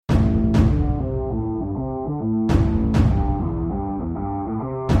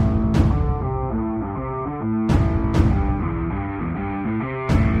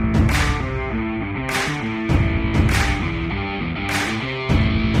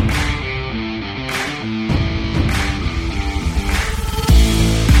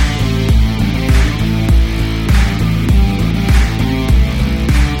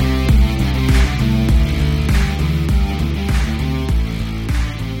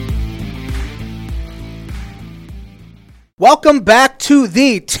Welcome back to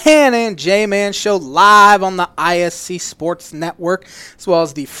the Tan and J-Man Show live on the ISC Sports Network, as well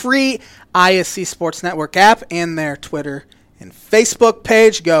as the free ISC Sports Network app and their Twitter and Facebook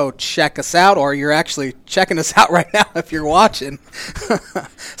page. Go check us out, or you're actually checking us out right now if you're watching.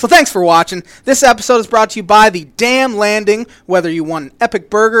 So thanks for watching. This episode is brought to you by the Dam Landing. Whether you want an epic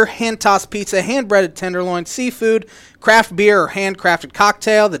burger, hand-tossed pizza, hand-breaded tenderloin, seafood, craft beer, or handcrafted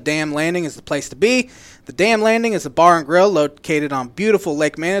cocktail, the Dam Landing is the place to be. The Dam Landing is a bar and grill located on beautiful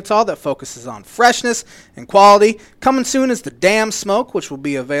Lake Manitou that focuses on freshness and quality. Coming soon is the Dam Smoke, which will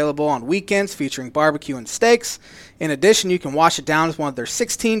be available on weekends featuring barbecue and steaks. In addition, you can wash it down with one of their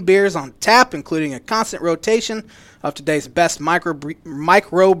 16 beers on tap, including a constant rotation of today's best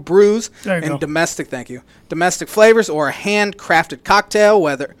micro brews and domestic flavors, or a handcrafted cocktail,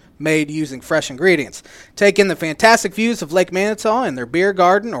 whether made using fresh ingredients. Take in the fantastic views of Lake Manitou in their beer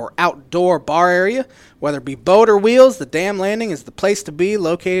garden or outdoor bar area. Whether it be boat or wheels, the Dam Landing is the place to be,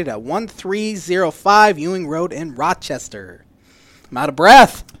 located at 1305 Ewing Road in Rochester. I'm out of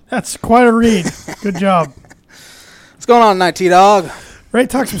breath. That's quite a read. Good job. What's going on tonight, T-Dog? Ready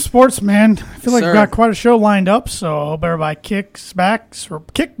to talk some sports, man. I feel like we've got quite a show lined up, so I hope everybody kicks back,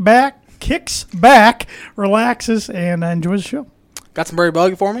 relaxes, and enjoys the show. Got some Birdie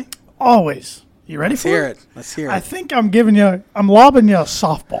Bogey for me? Always. You ready for it? Let's hear it. I think I'm lobbing you a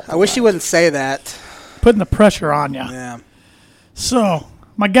softball. I wish you wouldn't say that. Putting the pressure on you. Yeah. So,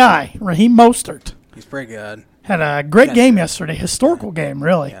 my guy, Raheem Mostert. He's pretty good. Had a great game yesterday. Historical game,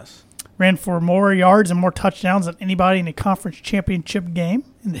 really. Yes. Ran for more yards and more touchdowns than anybody in a conference championship game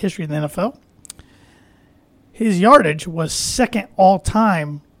in the history of the NFL. His yardage was second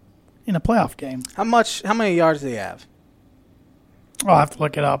all-time in a playoff game. How many yards did he have? I'll have to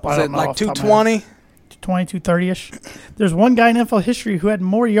look it up. Was it like 220? 220, 230-ish. There's one guy in NFL history who had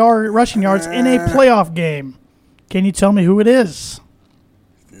more rushing yards in a playoff game. Can you tell me who it is?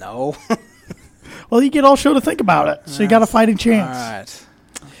 No. Well, you get all show to think about it, so you got a fighting chance. All right.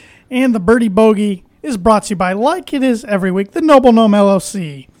 And the Birdie Bogey is brought to you by, like it is every week, the Noble Gnome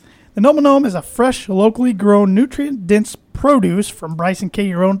LLC. The Noble Gnome is a fresh, locally grown, nutrient-dense produce from Bryce and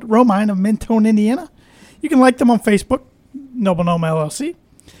Katie Romine of Mentone, Indiana. You can like them on Facebook, Noble Gnome LLC.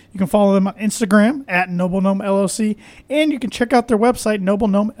 You can follow them on Instagram at Noble Gnome LLC, and you can check out their website,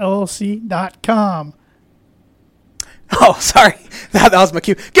 noblegnomellc.com. Oh, sorry. That was my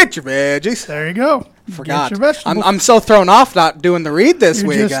cue. Get your veggies. There you go. Forgot. Get your vegetables. I'm so thrown off not doing the read this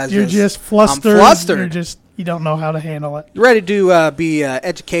week, guys. You're just flustered. I'm flustered. You don't know how to handle it. You ready to be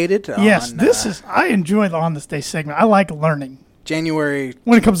educated? Yes, I enjoy the On This Day segment. I like learning. January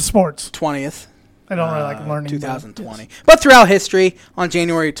when it comes to sports. 20th. I don't really like learning. 2020. But throughout history, on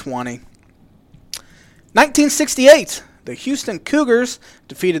January 20, 1968, the Houston Cougars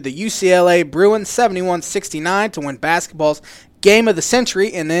defeated the UCLA Bruins 71-69 to win basketball's game of the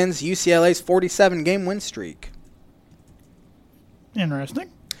century and ends UCLA's 47-game win streak.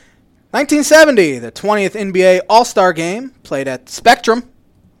 Interesting. 1970, the 20th NBA All-Star Game played at Spectrum,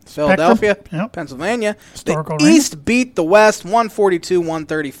 Philadelphia, Pennsylvania. The East beat the West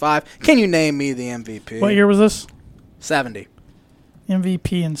 142-135. Can you name me the MVP? What year was this? 70.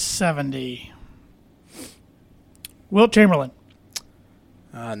 MVP in 70. Wilt Chamberlain.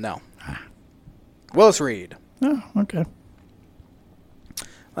 No. Willis Reed. Oh, okay.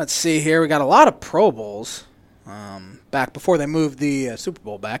 Let's see here. We got a lot of Pro Bowls back before they moved the Super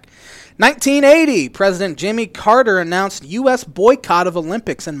Bowl back. 1980, President Jimmy Carter announced U.S. boycott of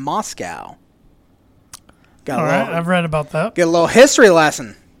Olympics in Moscow. All right, I've read about that. Get a little history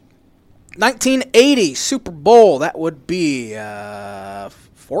lesson. 1980 Super Bowl, that would be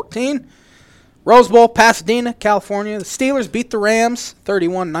 14. Rose Bowl, Pasadena, California. The Steelers beat the Rams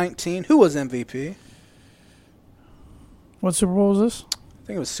 31-19. Who was MVP? What Super Bowl was this? I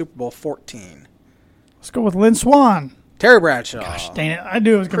think it was Super Bowl 14. Let's go with Lynn Swann. Terry Bradshaw. Gosh, dang it. I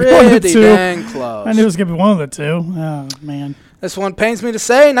knew it was going to be one of the two. Pretty dang close. I knew it was going to be one of the two. Oh, man. This one pains me to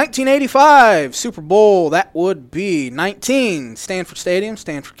say. 1985 Super Bowl, that would be 19. Stanford Stadium,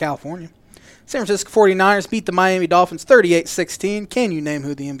 Stanford, California. San Francisco 49ers beat the Miami Dolphins 38-16. Can you name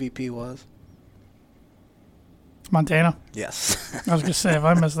who the MVP was? Montana? Yes. I was going to say, if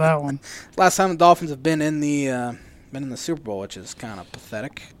I missed that one. Last time the Dolphins have been in the Super Bowl, which is kind of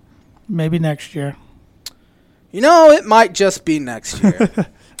pathetic. Maybe next year. You know, it might just be next year.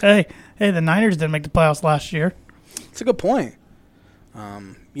 Hey, the Niners didn't make the playoffs last year. It's a good point.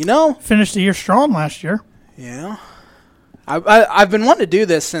 Finished the year strong last year. Yeah. I've been wanting to do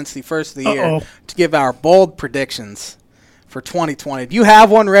this since the first of the year to give our bold predictions for 2020. Do you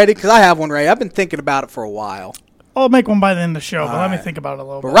have one ready? Because I have one ready. I've been thinking about it for a while. I'll make one by the end of the show, but let me think about it a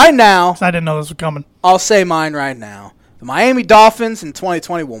little bit. But right now, I didn't know this was coming. I'll say mine right now. The Miami Dolphins in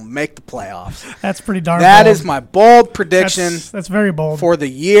 2020 will make the playoffs. That's pretty darn That bold. is my bold prediction. That's very bold. For the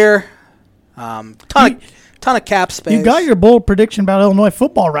year. Ton of cap space. You got your bold prediction about Illinois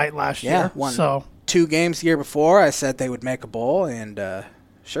football right last year. Won So 2 games the year before. I said they would make a bowl, and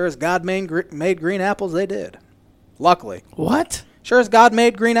sure as God made green apples, they did. Luckily. what? Sure as God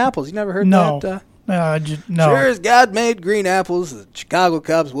made green apples. You never heard No. that? No. Sure as God made green apples, the Chicago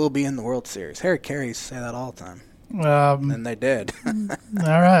Cubs will be in the World Series. Harry Carey used to say that all the time. And they did.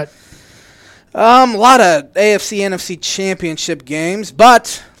 All right. A lot of AFC, NFC championship games,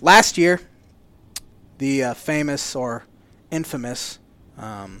 but last year, the famous or infamous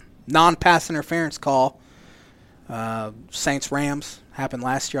non-pass interference call, Saints-Rams, happened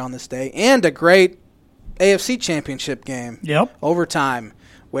last year on this day, and a great AFC championship game. Yep. Overtime,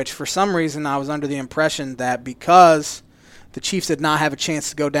 which for some reason I was under the impression that because the Chiefs did not have a chance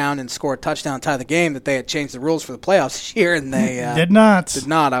to go down and score a touchdown tie the game, that they had changed the rules for the playoffs this year, and they did not. Did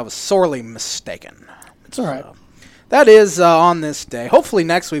not. I was sorely mistaken. It's all right. So, that is on this day. Hopefully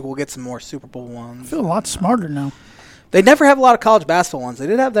next week we'll get some more Super Bowl ones. I feel a lot smarter now. They never have a lot of college basketball ones. They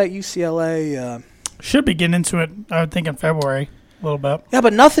did have that UCLA. Should be getting into it, I would think, in February a little bit. Yeah,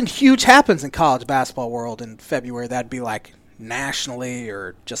 but nothing huge happens in college basketball world in February. That'd be like nationally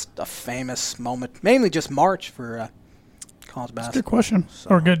or just a famous moment. Mainly just March for college basketball. Good question.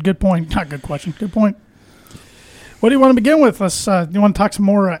 Or good point. Not good question. Good point. What do you want to begin with? Let's. You want to talk some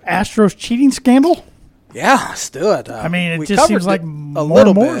more Astros cheating scandal? Yeah, let's do it. I mean, we it just seems covered like it more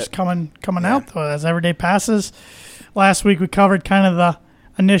and more is coming out though, as every day passes. Last week we covered kind of the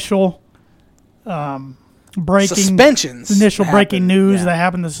initial breaking suspensions. Initial breaking news yeah. that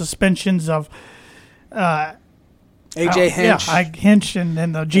happened. The suspensions of AJ Hinch. Yeah, Hinch and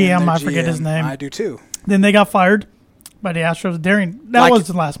then the GM. I forget his name. I do too. Then they got fired by the Astros during. That was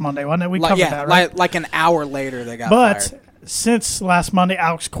the last Monday, wasn't it? We covered that, right? Like an hour later they got fired. But since last Monday,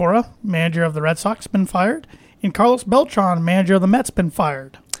 Alex Cora, manager of the Red Sox, been fired, and Carlos Beltran, manager of the Mets, been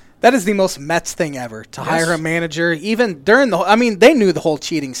fired. That is the most Mets thing ever, to hire a manager. Even during they knew the whole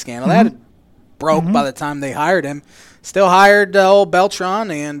cheating scandal. That had broke by the time they hired him. Still hired old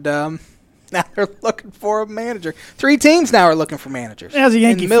Beltran, and now they're looking for a manager. 3 teams now are looking for managers. As a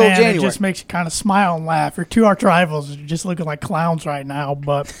Yankee in the middle fan, of January. it just makes you kind of smile and laugh. Your 2 arch rivals are just looking like clowns right now,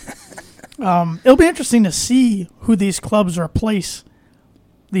 but it'll be interesting to see who these clubs replace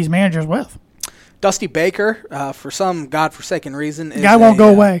these managers with. Dusty Baker, for some godforsaken reason, The guy won't go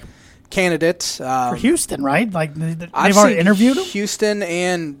away. Candidate For Houston, right? Like they've I've already seen interviewed him? Houston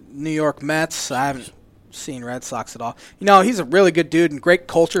and New York Mets. I haven't seen Red Sox at all. You know, he's a really good dude and great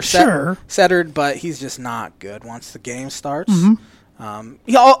culture setter, but he's just not good once the game starts.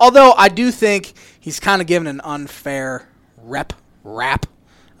 Although I do think he's kind of given an unfair rap,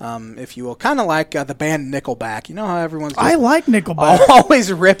 if you will. Kind of like the band Nickelback. You know how everyone's I like Nickelback.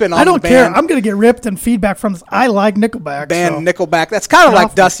 always ripping on I don't the care. band. I'm going to get ripped and feedback from this. I like Nickelback. Nickelback. That's kind of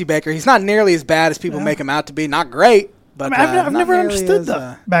like Dusty Baker. He's not nearly as bad as people make him out to be. Not great, but I've never understood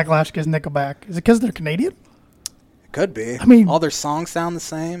the backlash against Nickelback. Is it because they're Canadian? It could be. I mean, all their songs sound the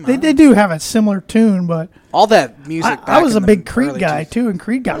same. They do have a similar tune, but all that music. I was a big Creed guy too, and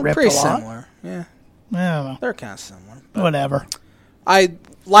Creed got ripped a lot. Pretty similar, yeah. I don't know. They're kind of similar. Whatever. I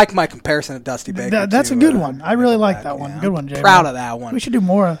like my comparison to Dusty Baker. That's a good one. I really like that one. Yeah. Good one, Jay. Proud of that one. We should do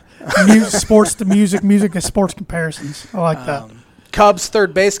more sports to music to sports comparisons. I like that. Cubs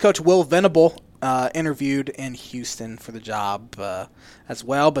third base coach Will Venable interviewed in Houston for the job as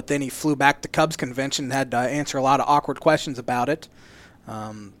well, but then he flew back to Cubs convention and had to answer a lot of awkward questions about it.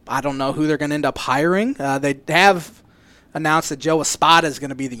 I don't know who they're going to end up hiring. They have announced that Joe Espada is going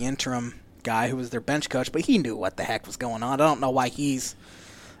to be the interim guy who was their bench coach, but he knew what the heck was going on. I don't know why he's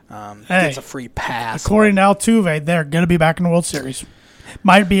gets a free pass. According to Altuve, they're going to be back in the World Series.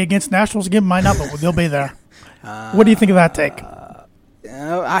 Might be against Nationals again, might not, but they'll be there. What do you think of that take?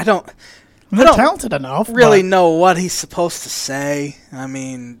 I don't talented enough. Really know what he's supposed to say. I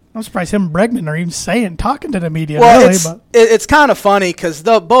mean, I'm surprised him and Bregman are even talking to the media. Well, really, it's kind of funny because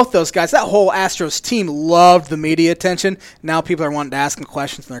both those guys, that whole Astros team, loved the media attention. Now people are wanting to ask them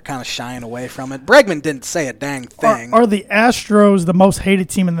questions and they're kind of shying away from it. Bregman didn't say a dang thing. Are the Astros the most hated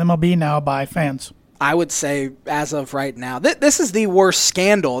team in the MLB now by fans? I would say, as of right now, this is the worst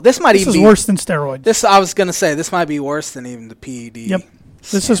scandal. This is worse than steroids. I was going to say, this might be worse than even the PED. Yep.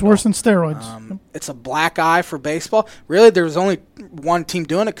 This is worse than steroids. It's a black eye for baseball. Really, there was only one team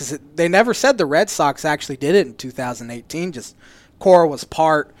doing it because they never said the Red Sox actually did it in 2018. Just Cora was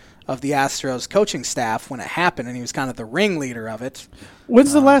part of the Astros coaching staff when it happened, and he was kind of the ringleader of it.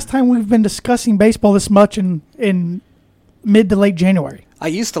 When's the last time we've been discussing baseball this much in mid to late January? I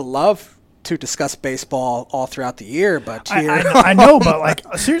used to love to discuss baseball all throughout the year, but here I know, but like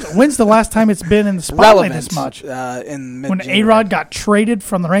seriously, when's the last time it's been in the spotlight this much? In when A-Rod got traded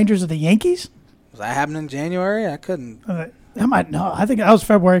from the Rangers to the Yankees? Was that happening in January? I couldn't. I think that was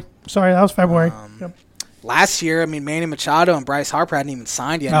February. Sorry, that was February. Yep. Last year, I mean, Manny Machado and Bryce Harper hadn't even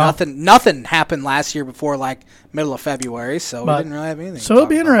signed yet. No. Nothing happened last year before like middle of February, so we didn't really have anything. So it'll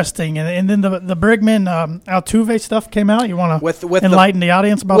be interesting. And then the Bregman Altuve stuff came out. You want to enlighten the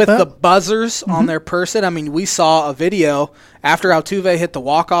audience about that? With the buzzers on their person. I mean, we saw a video after Altuve hit the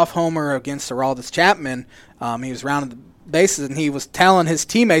walk-off homer against Aroldis Chapman. He was rounding the bases, and he was telling his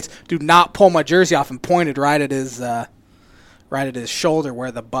teammates, "Do not pull my jersey off," and pointed right at his shoulder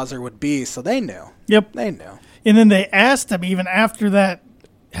where the buzzer would be. So they knew. Yep. They knew. And then they asked him, even after that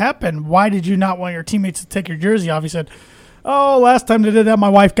happened, why did you not want your teammates to take your jersey off? He said, "Oh, last time they did that, my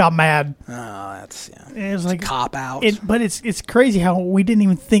wife got mad." Oh, that's It was like a cop out. But it's crazy how we didn't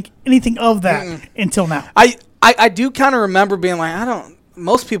even think anything of that until now. I do kind of remember being like,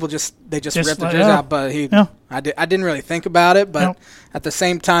 most people just rip the jersey out, but I didn't really think about it. But at the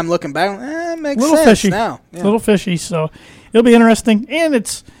same time, looking back, it makes sense fishy now. Yeah. A little fishy. So it'll be interesting,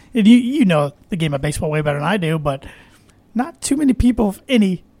 and you know the game of baseball way better than I do, but not too many people, if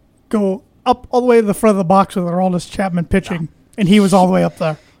any, go up all the way to the front of the box with Aroldis Chapman pitching, and he was all the way up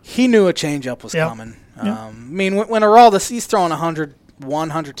there. He knew a changeup was coming. I mean, when Aroldis, he's throwing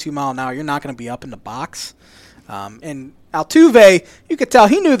 102 mile an hour, you're not going to be up in the box. And Altuve, you could tell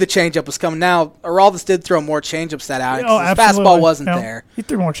he knew the changeup was coming. Now, Aroldis did throw more changeups that out. His fastball wasn't there. He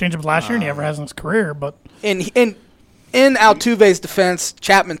threw more changeups last year than he ever has in his career. But in Altuve's defense,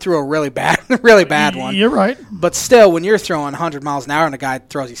 Chapman threw a really bad one. You're right. But still, when you're throwing 100 miles an hour and a guy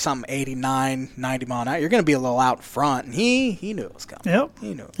throws you something 89, 90 mile an hour, you're going to be a little out front. And he knew it was coming. Yep.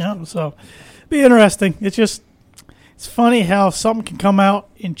 He knew it. Yep. So, be interesting. It's funny how something can come out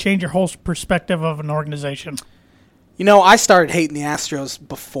and change your whole perspective of an organization. You know, I started hating the Astros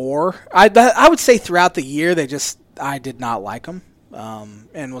before. I would say throughout the year, I did not like them.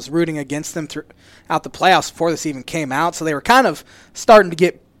 And was rooting against them throughout the playoffs before this even came out. So they were kind of starting to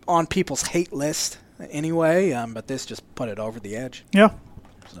get on people's hate list anyway. But this just put it over the edge. Yeah.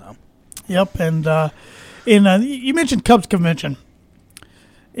 So. Yep. And you mentioned Cubs convention,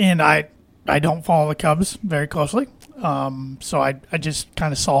 and I don't follow the Cubs very closely. So I just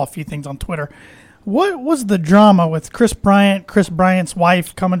kind of saw a few things on Twitter. What was the drama with Chris Bryant's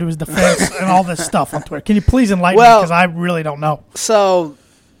wife coming to his defense, and all this stuff on Twitter? Can you please enlighten me, because I really don't know. So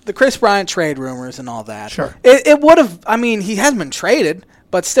the Chris Bryant trade rumors and all that. Sure. It would have, I mean, he hasn't been traded,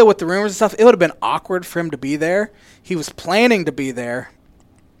 but still with the rumors and stuff, it would have been awkward for him to be there. He was planning to be there,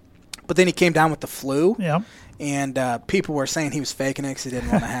 but then he came down with the flu. Yeah. And people were saying he was faking it because he didn't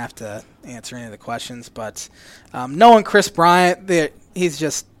want to have to answer any of the questions. But knowing Chris Bryant, he's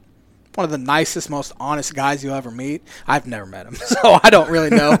just one of the nicest, most honest guys you'll ever meet. I've never met him, so I don't really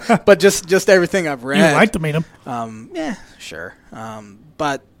know. But just everything I've read. You'd like to meet him. Yeah, sure.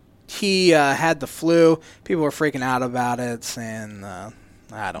 But he had the flu. People were freaking out about it, saying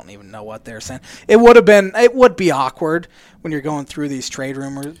I don't even know what they're saying. It would be awkward when you're going through these trade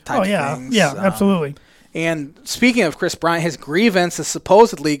rumor type things. Yeah, absolutely. And speaking of Chris Bryant, his grievance is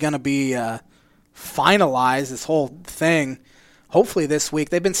supposedly going to be finalized, this whole thing, hopefully this week.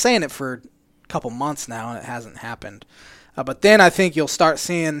 They've been saying it for a couple months now, and it hasn't happened. But then I think you'll start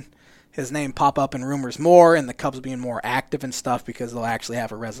seeing his name pop up in rumors more, and the Cubs being more active and stuff, because they'll actually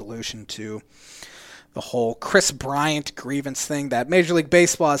have a resolution to the whole Chris Bryant grievance thing that Major League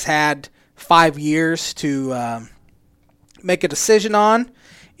Baseball has had 5 years to make a decision on,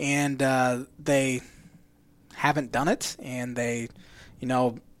 and they haven't done it, and they,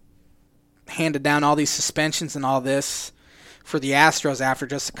 handed down all these suspensions and all this for the Astros after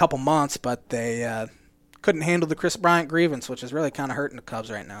just a couple months, but they couldn't handle the Chris Bryant grievance, which is really kind of hurting the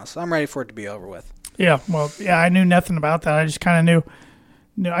Cubs right now. So I'm ready for it to be over with. Yeah, I knew nothing about that. I just kind of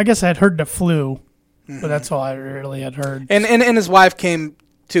knew. I guess I had heard the flu, but that's all I really had heard. And his wife came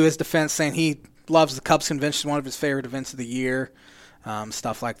to his defense saying he loves the Cubs convention, one of his favorite events of the year,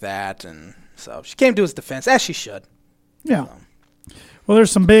 stuff like that, and so she came to his defense, as she should. Yeah. Well,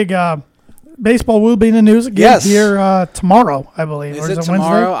 there's some big baseball will be in the news again here tomorrow, I believe. Is it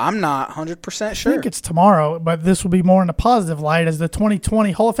tomorrow? Wednesday? I'm not 100% sure. I think it's tomorrow, but this will be more in a positive light as the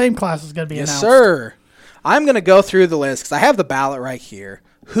 2020 Hall of Fame class is going to be announced. Yes, sir. I'm going to go through the list because I have the ballot right here.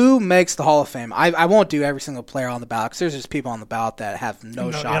 Who makes the Hall of Fame? I won't do every single player on the ballot because there's just people on the ballot that have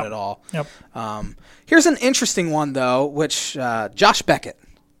no shot at all. Yep. Here's an interesting one, though, which Josh Beckett.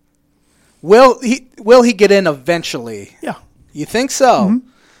 Will he get in eventually? Yeah. You think so?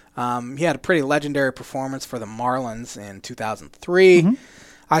 Mm-hmm. He had a pretty legendary performance for the Marlins in 2003. Mm-hmm.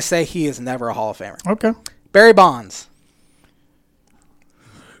 I say he is never a Hall of Famer. Okay. Barry Bonds.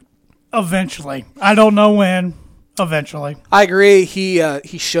 Eventually. I don't know when. Eventually. I agree.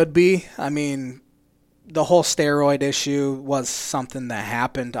 He should be. I mean, the whole steroid issue was something that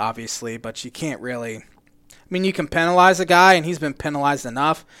happened, obviously, but you can't really. I mean, you can penalize a guy, and he's been penalized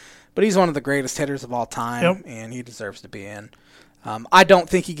enough, but he's one of the greatest hitters of all time, and he deserves to be in. I don't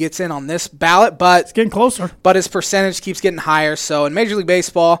think he gets in on this ballot, but it's getting closer. But his percentage keeps getting higher. So in Major League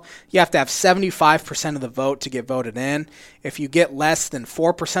Baseball, you have to have 75% of the vote to get voted in. If you get less than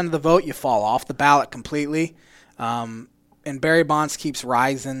 4% of the vote, you fall off the ballot completely. And Barry Bonds keeps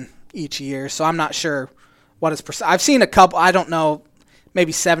rising each year, so I'm not sure what his percent. I've seen a couple. I don't know,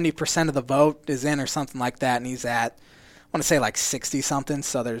 maybe 70% of the vote is in or something like that, and he's at, I want to say like 60 something.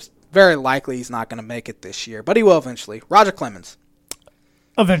 So there's very likely he's not going to make it this year, but he will eventually. Roger Clemens.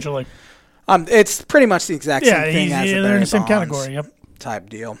 Eventually. It's pretty much the exact same thing as they're in the same category. Yep. Type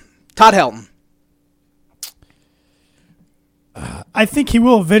deal. Todd Helton. I think he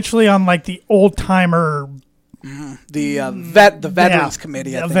will eventually on like the old timer. The Veterans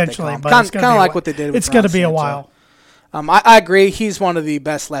Committee. I think eventually, they but kind of like what they did. It's going to be a while. I agree. He's one of the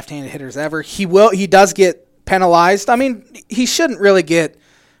best left-handed hitters ever. He does get penalized. I mean, he shouldn't really get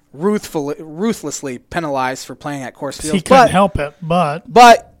ruthlessly penalized for playing at Coors Field. He couldn't help it, but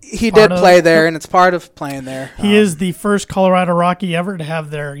he did play there, and it's part of playing there. He is the first Colorado Rocky ever to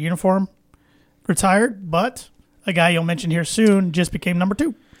have their uniform retired, but a guy you'll mention here soon just became number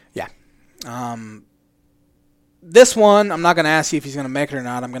 2. Yeah. This one, I'm not going to ask you if he's going to make it or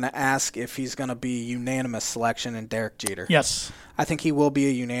not. I'm going to ask if he's going to be unanimous selection in Derek Jeter. Yes. I think he will be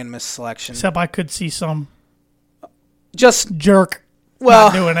a unanimous selection. Except I could see some just jerk. Well,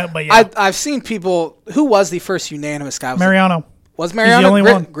 not doing it, but yeah. I've seen people. Who was the first unanimous guy? Mariano. Was Mariano? He's the only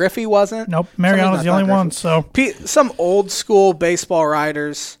one. Griffey wasn't? Nope. Mariano's the only one. So some old school baseball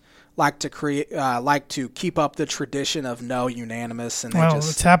writers like to keep up the tradition of no unanimous, and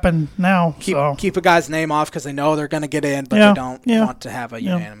it's happened now. Keep a guy's name off because they know they're going to get in, but they don't want to have a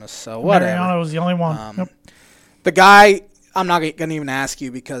unanimous. So whatever. Mariano was the only one. The guy, I'm not going to even ask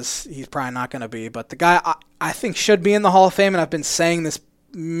you because he's probably not going to be, but the guy I think should be in the Hall of Fame, and I've been saying this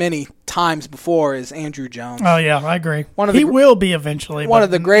many times before, is Andrew Jones. Oh, yeah, I agree. He will be eventually. One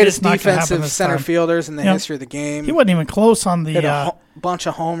of the greatest defensive center fielders in the history of the game. He wasn't even close on the bunch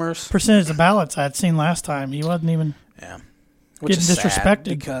of homers. Percentage of ballots I had seen last time. He wasn't even Which getting is disrespected.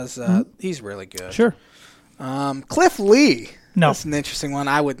 Because he's really good. Sure. Cliff Lee. No. That's an interesting one.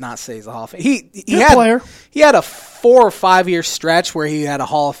 I would not say he's a Hall of Fame. He had a 4 or 5 year stretch where he had a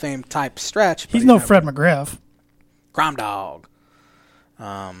Hall of Fame type stretch. He's no Fred McGriff. Crime Dog.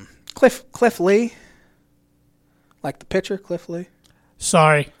 Cliff Lee. Like the pitcher, Cliff Lee.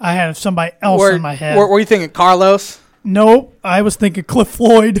 Sorry, I had somebody else in my head. Were you thinking Carlos? Nope, I was thinking Cliff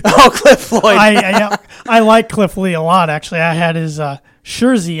Floyd. Oh, Cliff Floyd. I like Cliff Lee a lot, actually. I had his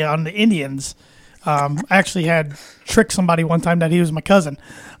jersey on the Indians. I actually had tricked somebody one time that he was my cousin.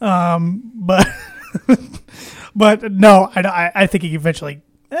 But no, I think he eventually...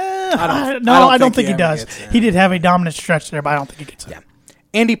 I don't think he does. He did have a dominant stretch there, but I don't think he gets it. Yeah.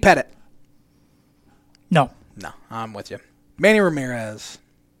 Andy Pettitte. No, I'm with you. Manny Ramirez.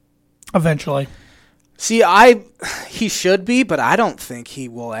 Eventually. See, he should be, but I don't think he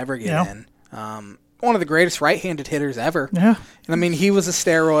will ever get in. One of the greatest right-handed hitters ever. Yeah. And I mean, he was a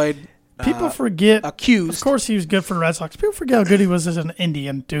steroid. People forget. Accused. Of course, he was good for the Red Sox. People forget how good he was as an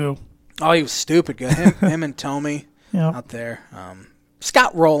Indian too. Oh, he was stupid good. Him and Tomey out there.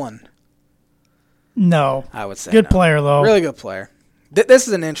 Scott Rowland. No, I would say good player though. Really good player. This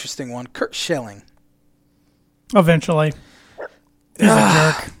is an interesting one. Curt Schilling. Eventually, he's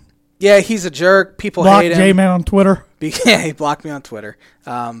a jerk. Yeah, he's a jerk. People Block hate him. J-Man on Twitter. Yeah, he blocked me on Twitter.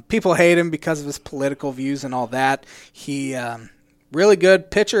 People hate him because of his political views and all that. He really good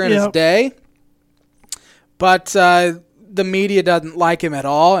pitcher in his day, but the media doesn't like him at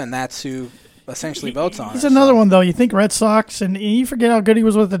all, and that's who essentially votes on him. He's another one, though. You think Red Sox, and you forget how good he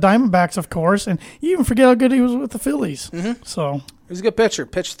was with the Diamondbacks, of course, and you even forget how good he was with the Phillies. Mm-hmm. So he's a good pitcher.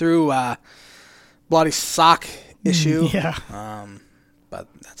 Pitched through bloody sock issue. Yeah. But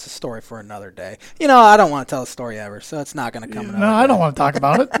that's a story for another day. I don't want to tell a story ever, so it's not going to come. No, I don't want to talk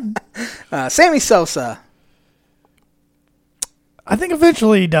about it. Sammy Sosa. I think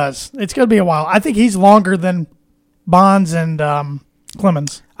eventually he does. It's going to be a while. I think he's longer than Bonds and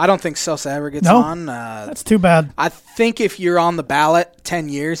Clemens. I don't think Sosa ever gets on. That's too bad. I think if you're on the ballot 10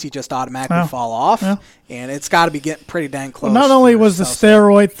 years, you just automatically fall off, and it's got to be getting pretty dang close. Well, not only was the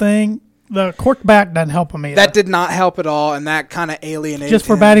steroid thing, the cork back doesn't help him either. That did not help at all, and that kind of alienated just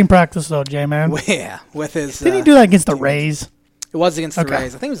for him. batting practice, though, J-Man. Yeah, with his... Didn't he do that against the Rays? It was against the Okay.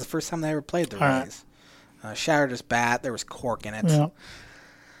 Rays. I think it was the first time they ever played the All right. Rays. Shattered his bat. There was cork in it. Yeah.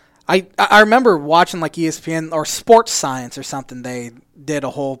 I remember watching like ESPN or Sports Science or something. They did a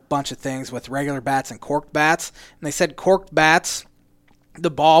whole bunch of things with regular bats and corked bats. And they said corked bats,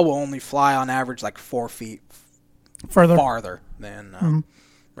 the ball will only fly on average like 4 feet Further. farther than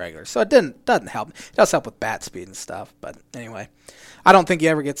regular. So it doesn't help. It does help with bat speed and stuff. But anyway, I don't think he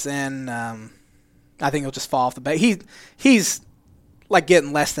ever gets in. I think he'll just fall off the bat. He's like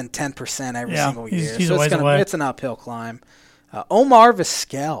getting less than 10% every single year. He's so a ways away. it's an uphill climb. Omar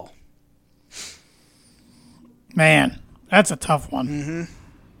Vizquel. Man, that's a tough one. Mm-hmm.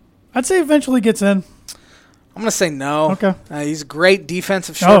 I'd say eventually gets in. I'm going to say no. Okay. He's a great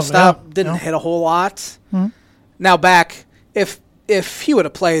defensive shortstop. yeah. Didn't No. hit a whole lot. Mm-hmm. Now back, if he would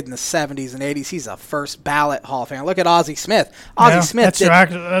have played in the 70s and 80s, he's a first ballot Hall of Famer. Look at Ozzie Smith.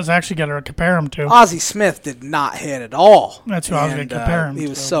 That's actually got to compare him to. Ozzie Smith did not hit at all. That's who I was going to compare him to. He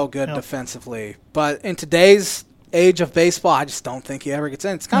was so good defensively. But in today's age of baseball, I just don't think he ever gets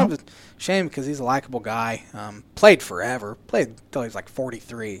in. It's kind of a shame because he's a likable guy. Played forever. Played until he was like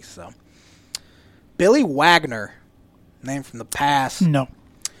 43. So Billy Wagner, name from the past. No.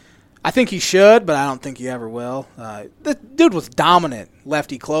 I think he should, but I don't think he ever will. The dude was dominant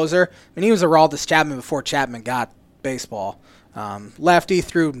lefty closer. I mean, he was Aroldis Chapman before Chapman got baseball. Lefty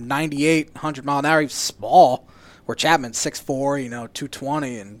threw 98, 100 mile an hour. He was small, where Chapman's 6'4",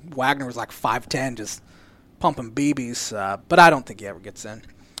 220, and Wagner was like 5'10", just pumping BBs. But I don't think he ever gets in.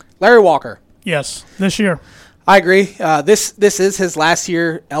 Larry Walker. Yes, this year. I agree. This is his last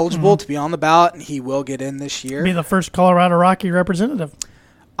year eligible to be on the ballot, and he will get in this year. Be the first Colorado Rocky representative.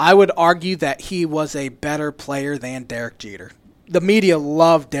 I would argue that he was a better player than Derek Jeter. The media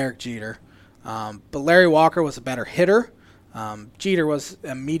loved Derek Jeter, but Larry Walker was a better hitter. Jeter was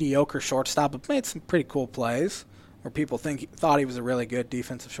a mediocre shortstop, but made some pretty cool plays where people thought he was a really good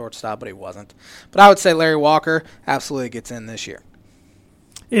defensive shortstop, but he wasn't. But I would say Larry Walker absolutely gets in this year.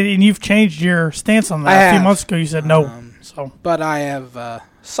 And you've changed your stance on that. A few months ago you said no. But I have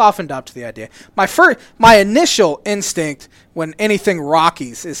softened up to the idea. My initial instinct when anything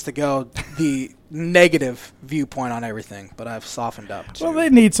Rockies is to go the negative viewpoint on everything, but I've softened up to. Well, they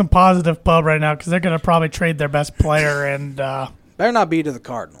need some positive pub right now because they're going to probably trade their best player. And better not be to the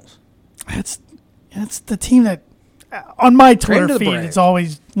Cardinals. It's the team that, on my Twitter to the feed, Braves. it's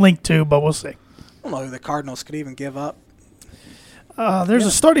always linked to, but we'll see. I don't know who the Cardinals could even give up. There's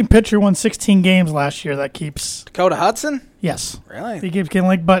a starting pitcher who won 16 games last year that keeps. Dakota Hudson? Yes. Really? He keeps getting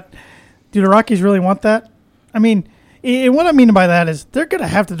linked, but do the Rockies really want that? I mean, and what I mean by that is they're going to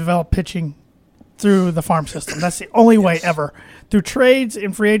have to develop pitching through the farm system. That's the only way ever. Through trades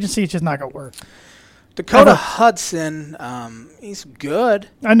and free agency, it's just not going to work. Dakota Hudson, he's good.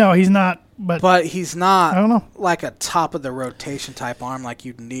 I know he's not, but he's not I don't know. like a top-of-the-rotation type arm like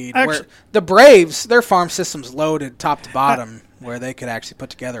you'd need. Actually, where the Braves, their farm system's loaded top to bottom where they could actually put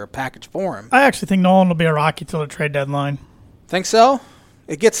together a package for him. I actually think Nolan will be a Rocky till the trade deadline. Think so?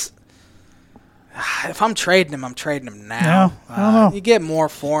 It gets... If I'm trading him, I'm trading him now. I don't know. You get more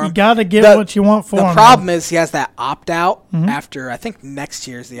for him. You got to get what you want for him. The problem is he has that opt-out after, I think next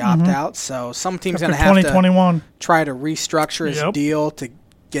year's the opt-out. So some team's going to have to try to restructure his deal to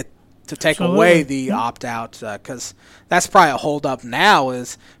take away the opt-out because that's probably a hold-up now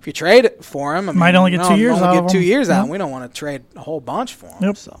is if you trade it for him, might only get 2 years out of him. 2 years out. We don't want to trade a whole bunch for him.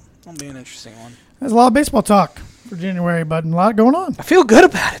 Yep. So it'll be an interesting one. There's a lot of baseball talk for January, but a lot going on. I feel good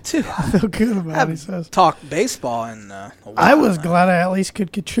about it, too. I feel good about it, he says. Talk baseball in a while. I was glad I at least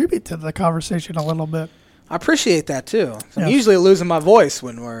could contribute to the conversation a little bit. I appreciate that, too. I'm usually losing my voice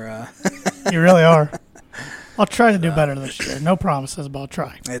when we're... You really are. I'll try to do better this year. No promises, but I'll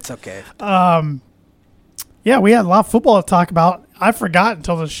try. It's okay. Yeah, we had a lot of football to talk about. I forgot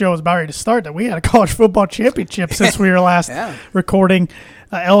until the show was about ready to start that we had a college football championship since we were last recording.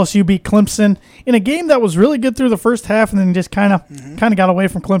 LSU beat Clemson in a game that was really good through the first half and then just kind of got away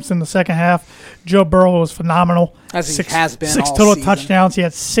from Clemson in the second half. Joe Burrow was phenomenal. As he has been six all total season. touchdowns. He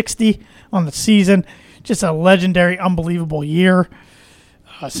had 60 on the season. Just a legendary, unbelievable year.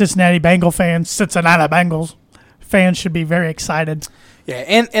 Cincinnati Bengals fans should be very excited. Yeah,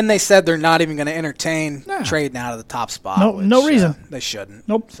 and they said they're not even going to entertain trading out of the top spot. No reason. They shouldn't.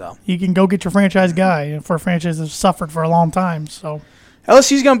 Nope. So you can go get your franchise guy for a franchise that's suffered for a long time. So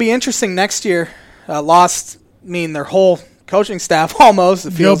LSU's going to be interesting next year. Their whole coaching staff almost.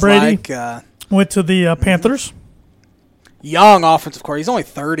 It feels Joe Brady like went to the Panthers. Young offensive coordinator. He's only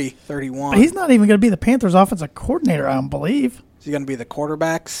 30, 31. He's not even going to be the Panthers' offensive coordinator, I don't believe. Is he going to be the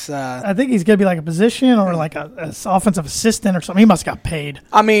quarterback's? I think he's going to be like a position or like a offensive assistant or something. He must have got paid.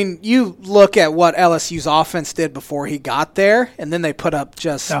 I mean, you look at what LSU's offense did before he got there, and then they put up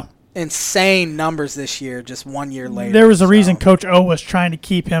just insane numbers this year, just 1 year later. There was a reason Coach O was trying to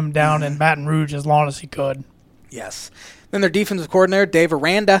keep him down in Baton Rouge as long as he could. Yes. Then their defensive coordinator, Dave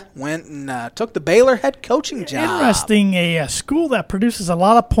Aranda, went and took the Baylor head coaching job. Interesting. A school that produces a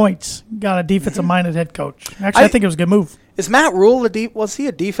lot of points got a defensive-minded head coach. Actually, I think it was a good move. Is Matt Rule was he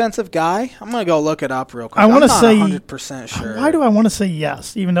a defensive guy? I'm going to go look it up real quick. I'm not 100% sure. Why do I want to say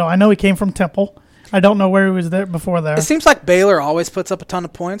yes, even though I know he came from Temple? I don't know where he was there before there. It seems like Baylor always puts up a ton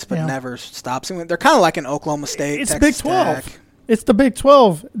of points, but never stops. They're kind of like an Oklahoma State, It's Texas Big 12. Tech. It's the Big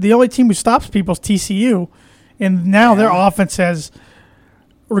 12. The only team who stops people is TCU. And now their offense has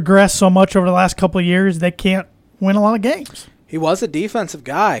regressed so much over the last couple of years, they can't win a lot of games. He was a defensive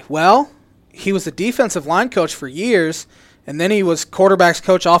guy. Well, he was a defensive line coach for years, and then he was quarterback's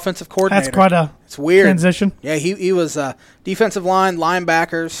coach, offensive coordinator. That's quite a weird transition. Yeah, he was defensive line,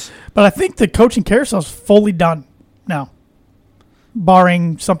 linebackers. But I think the coaching carousel is fully done now,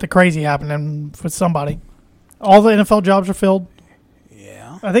 barring something crazy happening with somebody. All the NFL jobs are filled.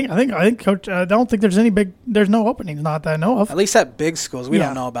 I think, Coach. I don't think there's no openings, not that I know of. At least at big schools, we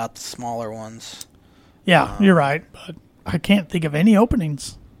don't know about the smaller ones. Yeah, you're right, but I can't think of any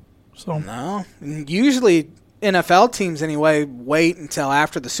openings. So no, usually NFL teams anyway wait until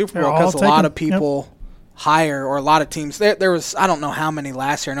after the Super Bowl because a lot of people hire, or a lot of teams. There was, I don't know how many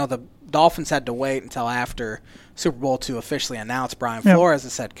last year. I know the Dolphins had to wait until after Super Bowl to officially announce Brian Flores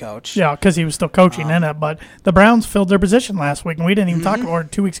as head coach. Yeah, because he was still coaching in it. But the Browns filled their position last week, and we didn't even talk, or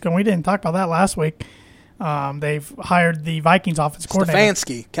 2 weeks ago, we didn't talk about that last week. They've hired the Vikings offense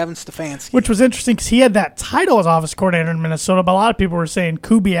coordinator. Kevin Stefanski. Which was interesting because he had that title as offense coordinator in Minnesota, but a lot of people were saying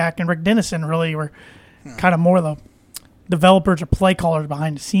Kubiak and Rick Dennison really were kind of more the developers or play callers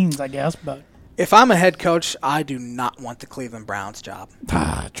behind the scenes, I guess. But if I'm a head coach, I do not want the Cleveland Browns job.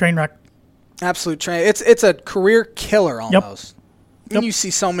 Train wreck. Absolute train. It's a career killer almost. Yep. And you see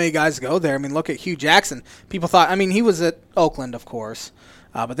so many guys go there. I mean, look at Hugh Jackson. People thought, I mean, he was at Oakland, of course,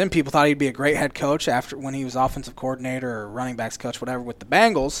 but then people thought he'd be a great head coach when he was offensive coordinator or running backs coach, whatever, with the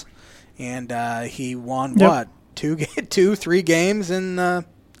Bengals. And he won, 3 games in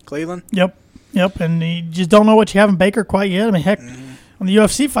Cleveland? Yep. And you just don't know what you have in Baker quite yet. I mean, heck, on the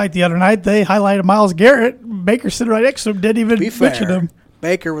UFC fight the other night, they highlighted Myles Garrett. Baker sitting right next to him, didn't even mention him.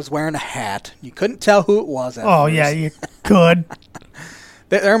 Baker was wearing a hat. You couldn't tell who it was at first. Yeah, you could.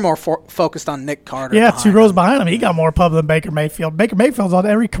 They're more focused on Nick Carter. Yeah, 2 rows behind him. He got more pub than Baker Mayfield. Baker Mayfield's on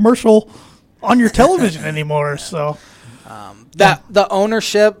every commercial on your television anymore. So the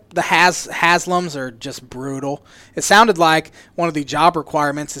ownership, the Haslams are just brutal. It sounded like one of the job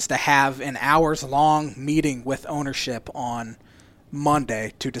requirements is to have an hours-long meeting with ownership on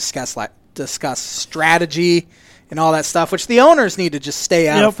Monday to discuss strategy and all that stuff, which the owners need to just stay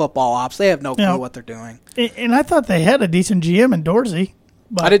out of football ops. They have no clue what they're doing. And I thought they had a decent GM in Dorsey.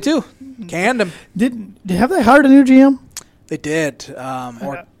 But I did too. Canned him. Have they hired a new GM? They did.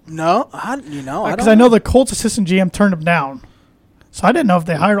 No? Because I know the Colts assistant GM turned him down. So I didn't know if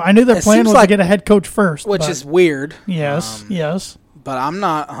they hired. I knew their plan was to get a head coach first. Which is weird. Yes. But I'm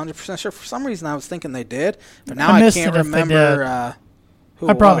not 100% sure. For some reason, I was thinking they did. But now I can't remember who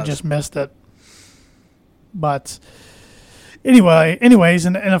I probably just missed it. But anyways,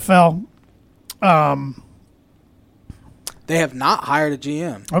 in the NFL, they have not hired a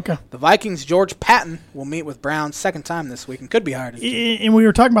GM. Okay. The Vikings' George Patton will meet with Browns second time this week and could be hired as GM. And we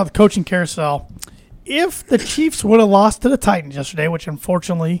were talking about the coaching carousel. If the Chiefs would have lost to the Titans yesterday, which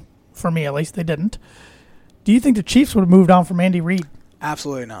unfortunately, for me at least, they didn't, do you think the Chiefs would have moved on from Andy Reid?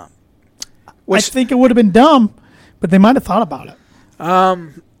 Absolutely not. I think it would have been dumb, but they might have thought about it.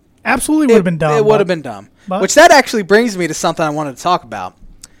 Absolutely would have been dumb. It would have been dumb. Which that actually brings me to something I wanted to talk about.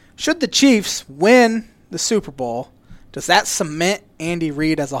 Should the Chiefs win the Super Bowl, does that cement Andy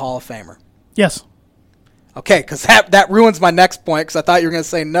Reid as a Hall of Famer? Yes. Okay, because that ruins my next point because I thought you were going to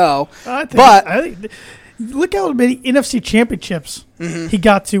say no. I think, look how many NFC championships he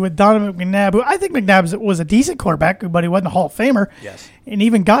got to with Donovan McNabb, who I think McNabb was a decent quarterback, but he wasn't a Hall of Famer. Yes. And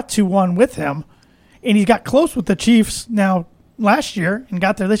even got to one with him. And he got close with the Chiefs now last year and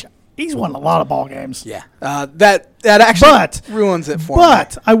got there this year. He's won a lot of ball games. Yeah. That actually ruins it for me.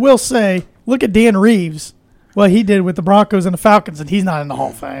 But I will say, look at Dan Reeves, what he did with the Broncos and the Falcons, and he's not in the Hall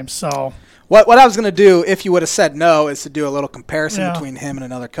of Fame. So what I was going to do, if you would have said no, is to do a little comparison between him and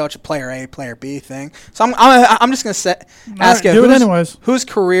another coach, a player A, player B thing. So I'm just going to ask you, whose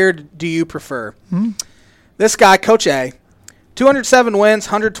career do you prefer? This guy, Coach A, 207 wins,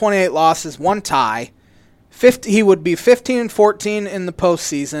 128 losses, 1 tie. He would be 15-14 in the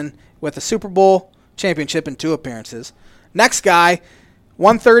postseason with a Super Bowl championship in 2 appearances. Next guy,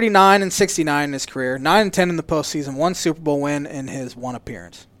 139-69 in his career, 9-10 in the postseason, 1 Super Bowl win in his 1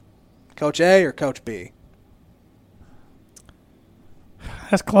 appearance. Coach A or Coach B?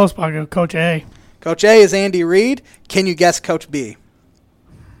 That's close, but I'll go Coach A. Coach A is Andy Reid. Can you guess Coach B?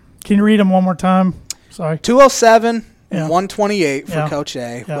 Can you read them one more time? Sorry. 207 Yeah. and 128 for Yeah. Coach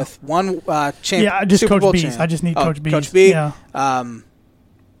A Yeah. with 1 champ. Yeah, just Super Coach Bowl B's. champ. I just need Coach B's. Coach B. Yeah.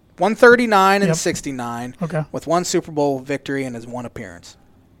 139 and Yep. 69 Okay. with 1 Super Bowl victory in his 1 appearance.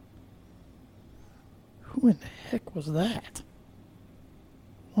 Who in the heck was that?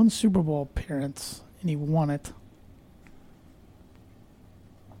 1 Super Bowl appearance, and he won it.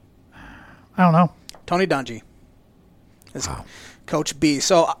 I don't know. Tony Dungy is Coach B.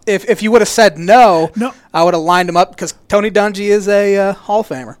 So if you would have said no, I would have lined him up because Tony Dungy is a Hall of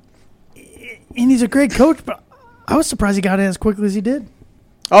Famer. And he's a great coach, but I was surprised he got in as quickly as he did.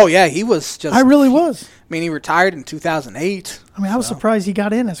 Oh, yeah, he was just... I really was. I mean, he retired in 2008. I mean, I was surprised he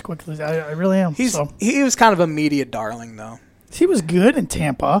got in as quickly as I really am. He was kind of a media darling, though. He was good in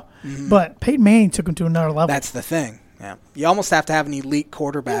Tampa, but Peyton Manning took him to another level. That's the thing. Yeah, you almost have to have an elite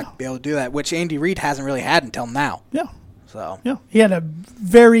quarterback to be able to do that, which Andy Reid hasn't really had until now. Yeah. So yeah, he had a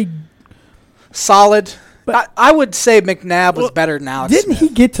very solid. But I would say McNabb was better than Alex Didn't Smith.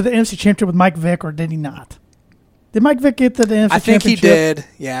 he get to the NFC Championship with Mike Vick, or did he not? Did Mike Vick get to the NFC Championship? I think he did.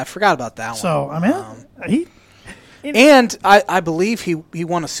 Yeah, I forgot about that one. So, I mean, and I believe he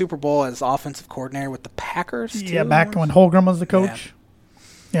won a Super Bowl as offensive coordinator with the Packers, too. Yeah, back when Holmgren was the coach.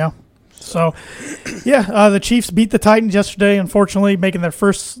 Yeah. So, the Chiefs beat the Titans yesterday, unfortunately, making their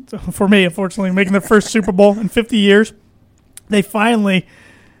first Super Bowl in 50 years. They finally,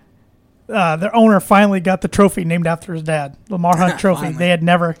 their owner finally got the trophy named after his dad, Lamar Hunt Trophy. They had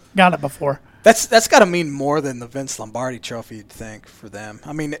never got it before. That's got to mean more than the Vince Lombardi Trophy, you'd think, for them.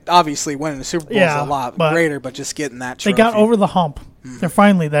 I mean, obviously, winning the Super Bowl is a lot greater, but just getting that trophy. They got over the hump. They're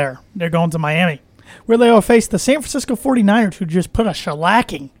finally there. They're going to Miami, where they will face the San Francisco 49ers, who just put a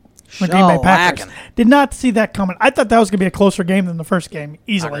shellacking on the Green Bay Packers. Did not see that coming. I thought that was going to be a closer game than the first game,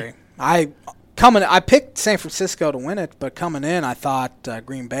 easily. I picked San Francisco to win it, but coming in, I thought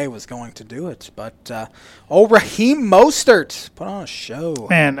Green Bay was going to do it. But Raheem Mostert put on a show.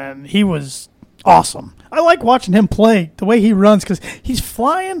 Man, and he was awesome. I like watching him play, the way he runs, because he's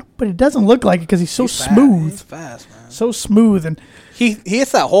flying, but it doesn't look like it because he's so smooth. He's fast, man. So smooth. And he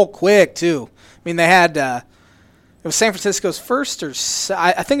hits that hole quick, too. I mean, they had it was San Francisco's first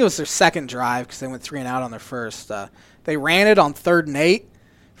I think it was their second drive because they went 3 and out on their first. They ran it on 3rd and 8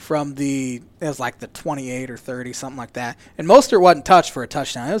 from it was like the 28 or 30, something like that. And Mostert wasn't touched for a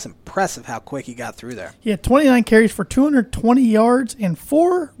touchdown. It was impressive how quick he got through there. He had 29 carries for 220 yards and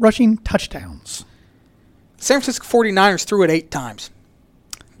 4 rushing touchdowns. San Francisco 49ers threw it 8 times.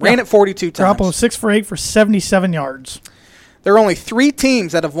 Ran it 42 times. Garoppolo 6 for 8 for 77 yards. There are only 3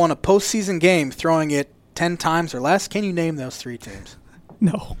 teams that have won a postseason game throwing it 10 times or less. Can you name those 3 teams?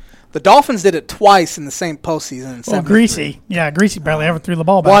 No. The Dolphins did it twice in the same postseason. Well, Greasy. Yeah, Greasy barely ever threw the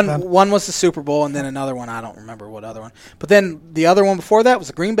ball back then. One was the Super Bowl, and then another one, I don't remember what other one. But then the other one before that was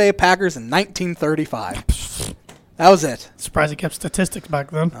the Green Bay Packers in 1935. That was it. Surprised he kept statistics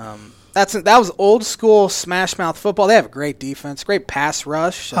back then. That was old school smash mouth football. They have a great defense, great pass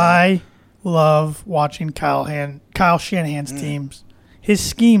rush. I love watching Kyle Shanahan's teams. His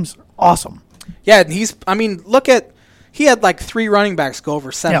scheme's awesome. Yeah, and he had like 3 running backs go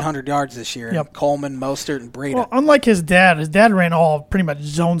over 700 yards this year. Yep. Coleman, Mostert, and Breida. Well, unlike his dad ran all pretty much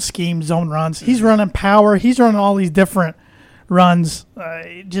zone schemes, zone runs. He's running power. He's running all these different runs.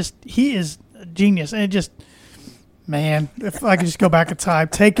 He is a genius. And man, if I could just go back in time,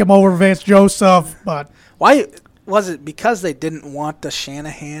 take him over Vance Joseph. But why was it? Because they didn't want the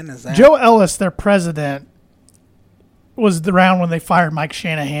Shanahan? Is that Joe Ellis, their president, was around when they fired Mike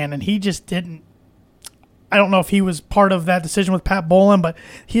Shanahan, and he just didn't. I don't know if he was part of that decision with Pat Bowlen, but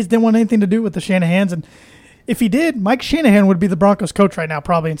he just didn't want anything to do with the Shanahans. And if he did, Mike Shanahan would be the Broncos coach right now,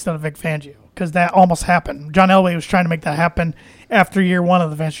 probably instead of Vic Fangio, because that almost happened. John Elway was trying to make that happen after year 1 of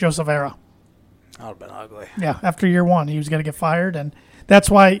the Vance Joseph era. That would have been ugly. Yeah, after year 1, he was going to get fired. And that's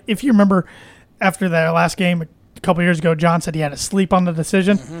why, if you remember, after their last game a couple years ago, John said he had to sleep on the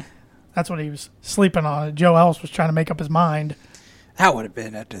decision. Mm-hmm. That's what he was sleeping on. Joe Ellis was trying to make up his mind. That would have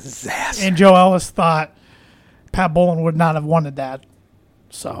been a disaster. And Joe Ellis thought Pat Bowlen would not have wanted that.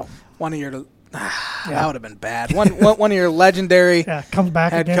 So one of your that would have been bad. One of your legendary comes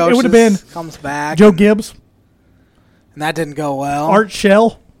back head again. coaches It would have been comes back. Joe Gibbs. And that didn't go well. Art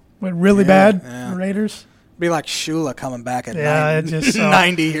Shell went really bad. The Raiders. Be like Shula coming back at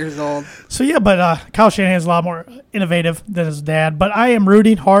 90 years old. So, yeah, but Kyle Shanahan's a lot more innovative than his dad. But I am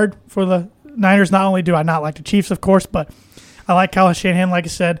rooting hard for the Niners. Not only do I not like the Chiefs, of course, but I like Kyle Shanahan, like I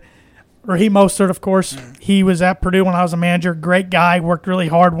said. Raheem Mostert, of course. He was at Purdue when I was a manager. Great guy. Worked really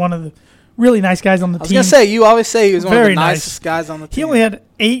hard. One of the really nice guys on the team. I was going to say, you always say he was one of the nicest guys on the team. He only had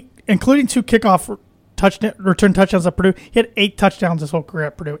 8, including 2 kickoff return touchdowns at Purdue. He had 8 touchdowns his whole career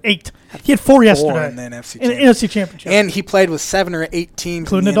at Purdue. 8. He had 4 yesterday in the NFC Championship. And he played with 7 or 8 teams,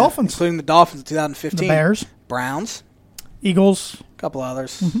 including the Dolphins. Including the Dolphins in 2015. The Bears, Browns, Eagles, a couple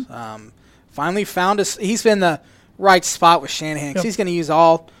others. Finally found us. He's been the right spot with Shanahan. Yep. He's going to use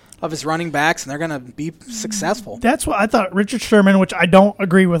all of his running backs, and they're going to be successful. That's what I thought. Richard Sherman, which I don't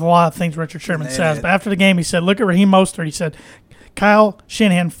agree with a lot of things Richard Sherman says, but after the game he said, look at Raheem Mostert. He said, Kyle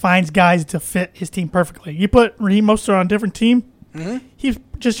Shanahan finds guys to fit his team perfectly. You put Raheem Mostert on a different team, he's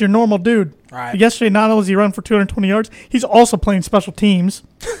just your normal dude. Right. Yesterday, not only does he run for 220 yards, he's also playing special teams.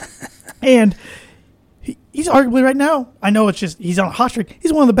 And he's arguably right now, I know it's just he's on a hot streak,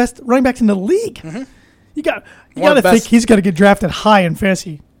 he's one of the best running backs in the league. You got to think he's got to get drafted high in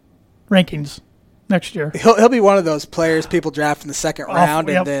fantasy rankings next year. He'll be one of those players people draft in the second round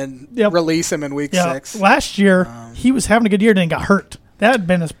and then release him in week 6. Last year, he was having a good year and then got hurt. That had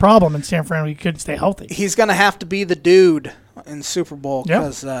been his problem in San Fran. He couldn't stay healthy. He's going to have to be the dude in Super Bowl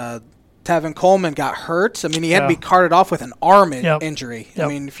because Tevin Coleman got hurt. I mean, he had to be carted off with an arm injury. I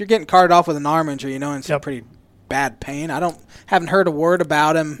mean, if you're getting carted off with an arm injury, it's a pretty bad pain. Haven't heard a word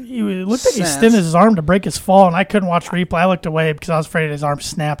about him. He looked like he extended his arm to break his fall, and I couldn't watch replay. I looked away because I was afraid his arm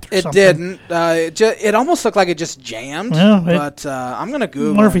snapped or something. It didn't. It almost looked like it just jammed. But I'm going to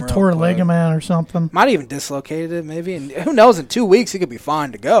Google. I wonder if he tore a ligament or something. Might even dislocated it, maybe. And who knows? In 2 weeks, he could be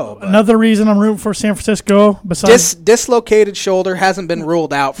fine to go. Another reason I'm rooting for San Francisco, besides dislocated shoulder, hasn't been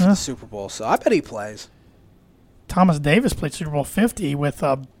ruled out for the Super Bowl, so I bet he plays. Thomas Davis played Super Bowl 50 with.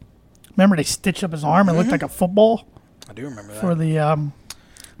 Remember they stitched up his arm and looked like a football? I do remember that. For the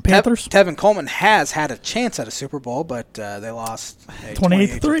Panthers. Tevin Coleman has had a chance at a Super Bowl, but they lost a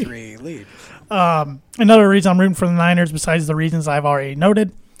 28-3 lead. Another reason I'm rooting for the Niners, besides the reasons I've already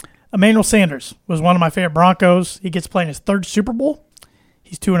noted, Emmanuel Sanders was one of my favorite Broncos. He gets playing his 3rd Super Bowl.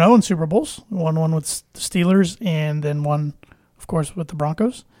 He's 2-0 in Super Bowls. Won one with the Steelers and then one, of course, with the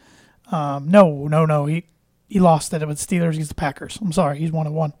Broncos. No. He lost it with Steelers against the Packers. I'm sorry. He's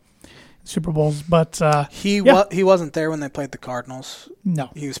 1-1. Super Bowls, but he wasn't there when they played the Cardinals. No,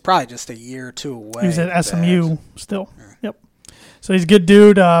 he was probably just a year or 2 away. He was at SMU still. Yeah. Yep. So he's a good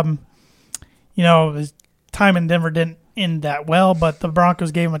dude. His time in Denver didn't end that well, but the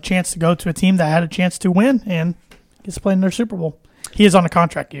Broncos gave him a chance to go to a team that had a chance to win and gets to play in their Super Bowl. He is on a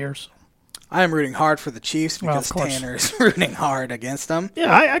contract year. So. I am rooting hard for the Chiefs because Tanner's rooting hard against them.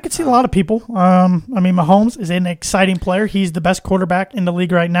 Yeah, I could see a lot of people. Mahomes is an exciting player. He's the best quarterback in the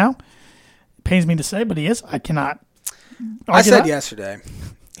league right now. Pains me to say, but he is. I cannot I said yesterday,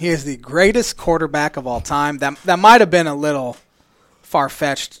 he is the greatest quarterback of all time. That might have been a little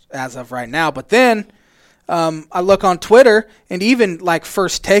far-fetched as of right now, but then I look on Twitter, and even like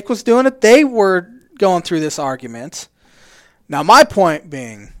First Take was doing it. They were going through this argument. Now, my point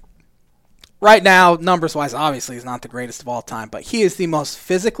being, right now, numbers-wise, obviously, he's not the greatest of all time, but he is the most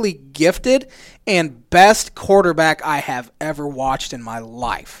physically gifted and best quarterback I have ever watched in my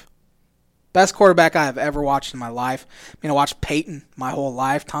life. Best quarterback I have ever watched in my life. I watched Peyton my whole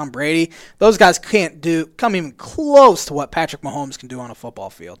life, Tom Brady. Those guys come even close to what Patrick Mahomes can do on a football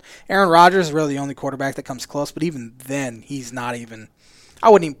field. Aaron Rodgers is really the only quarterback that comes close, but even then, he's not even – I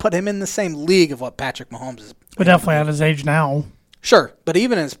wouldn't even put him in the same league of what Patrick Mahomes is. But definitely at his age now. Sure, but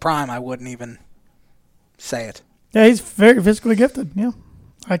even in his prime, I wouldn't even say it. Yeah, he's very physically gifted. Yeah,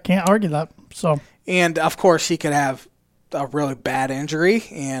 I can't argue that. So, and, of course, he could have a really bad injury,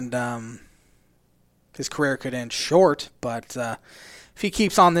 and his career could end short, but if he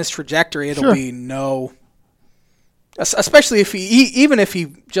keeps on this trajectory, it'll be no. Especially if even if he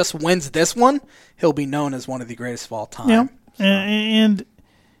just wins this one, he'll be known as one of the greatest of all time. Yeah, and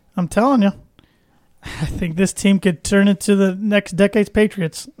I'm telling you, I think this team could turn into the next decade's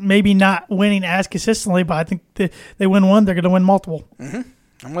Patriots. Maybe not winning as consistently, but I think they win one, they're going to win multiple. Mm-hmm.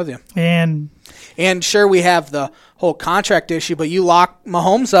 I'm with you. And sure, we have the whole contract issue, but you lock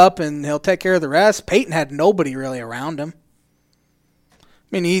Mahomes up and he'll take care of the rest. Peyton had nobody really around him.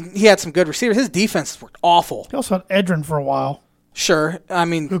 I mean, he had some good receivers. His defense were awful. He also had Edrin for a while. Sure. I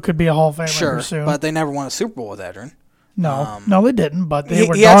mean, who could be a Hall of Famer soon. But they never won a Super Bowl with Edrin. No, they didn't, but they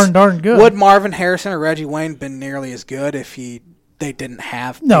were darn good. Would Marvin Harrison or Reggie Wayne been nearly as good if they didn't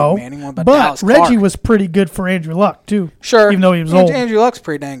have Peyton Manning one? But Reggie was pretty good for Andrew Luck, too. Sure. Even though he was old. Andrew Luck's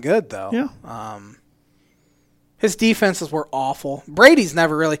pretty dang good, though. Yeah. His defenses were awful. Brady's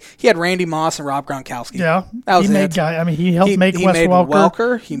never really. He had Randy Moss and Rob Gronkowski. Yeah, that was he it. made he helped make he Wes made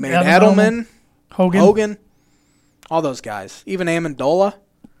Welker. He made Edelman, Edelman, Hogan, all those guys. Even Amendola,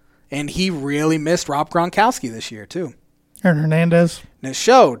 and he really missed Rob Gronkowski this year too. Aaron Hernandez. And it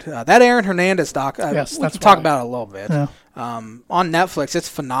showed. That Aaron Hernandez doc. Yes, we that's can talk why. about it a little bit. Yeah. On Netflix, it's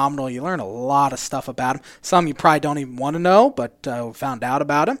phenomenal. You learn a lot of stuff about him. Some you probably don't even want to know, but we found out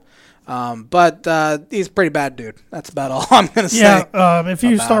about him. But he's a pretty bad dude. That's about all I'm going to say. Yeah, if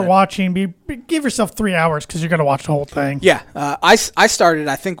you start it. watching, give yourself 3 hours because you're going to watch the whole thing. Yeah, I started,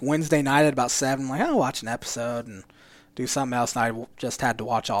 I think, Wednesday night at about 7. I'm like, I'll watch an episode and do something else, and I just had to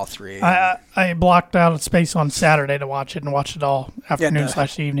watch all 3. I blocked out a space on Saturday to watch it and watched it all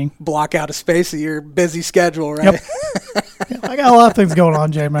afternoon/evening. Block out a space of your busy schedule, right? Yep. I got a lot of things going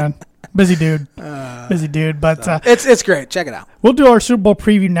on, J-Man. Busy dude. But it's great. Check it out. We'll do our Super Bowl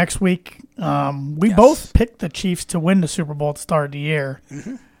preview next week. We both picked the Chiefs to win the Super Bowl at the start of the year.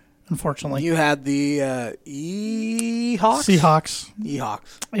 Mm-hmm. Unfortunately, you had the Seahawks,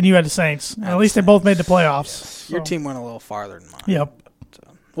 and you had the Saints. At least they both made the playoffs. Yes. So. Your team went a little farther than mine. Yep. So,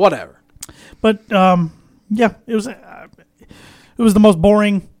 whatever. But yeah, it was the most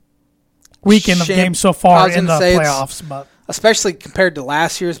boring weekend of games so far in the playoffs. But especially compared to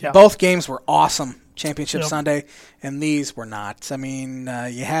last year's, both games were awesome. Championship Sunday, and these were not. I mean,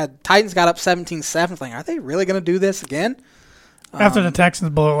 you had Titans got up 17-7. Like, are they really going to do this again? After the Texans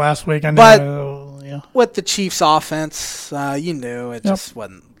blew it last week, I knew. With the Chiefs' offense, you knew it just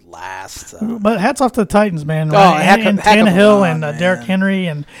wouldn't last. So. But hats off to the Titans, man. And Tannehill and Derrick Henry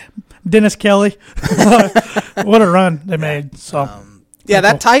and Dennis Kelly. What a run they made. So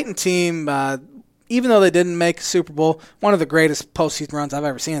that Titan team, even though they didn't make a Super Bowl, one of the greatest postseason runs I've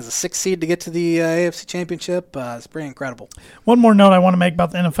ever seen as a 6th seed to get to the AFC Championship. It's pretty incredible. One more note I want to make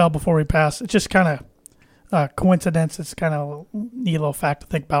about the NFL before we pass. It's just kind of coincidence. It's kind of a neat little fact to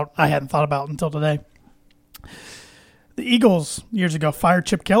think about. I hadn't thought about until today. The Eagles years ago fired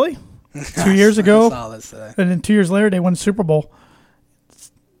Chip Kelly 2 years ago, and then 2 years later they won the Super Bowl.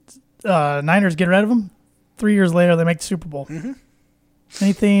 Niners get rid of him. 3 years later they make the Super Bowl. Mm-hmm.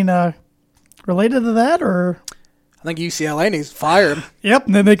 Anything related to that, or? I think UCLA needs to fire him. Yep,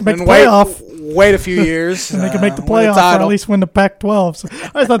 and then they can make the playoff. Wait a few years. And they can make the playoff or at least win the Pac-12. So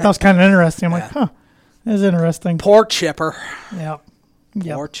I thought that was kind of interesting. I'm like, that's interesting. Poor Chipper. Yeah.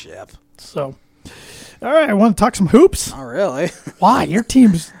 Poor Chip. So, all right, I want to talk some hoops. Oh, really? Why? Your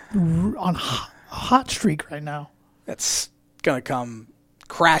team's on a hot streak right now. It's going to come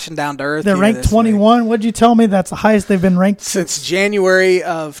crashing down to earth. They're ranked 21. What'd you tell me? That's the highest they've been ranked since January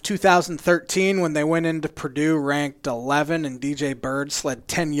of 2013 when they went into Purdue ranked 11 and DJ Bird slid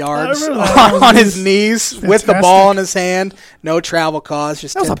 10 yards on his knees with the ball in his hand. No travel cause.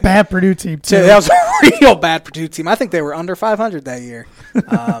 Just that was a bad Purdue team, too. That was a real bad Purdue team. I think they were under 500 that year.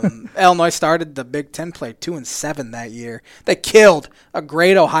 Illinois started the Big Ten play 2-7 that year. They killed a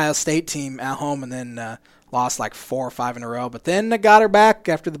great Ohio State team at home and then lost like 4 or 5 in a row, but then they got her back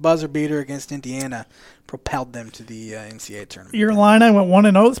after the buzzer beater against Indiana propelled them to the NCAA tournament. Your Illini went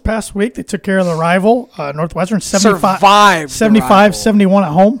 1-0 this past week. They took care of the rival, Northwestern, 75-71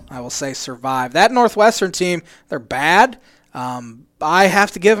 at home. I will say survive. That Northwestern team, they're bad. I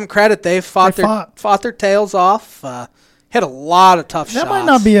have to give them credit. They fought their tails off, hit a lot of tough shots. That might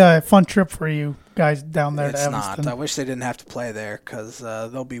not be a fun trip for you guys down there to Evanston. It's not. I wish they didn't have to play there because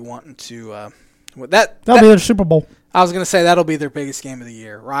they'll be wanting to that'll be their Super Bowl. I was going to say that'll be their biggest game of the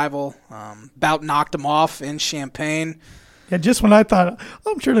year. Rival, about knocked them off in Champaign. Yeah, just when I thought,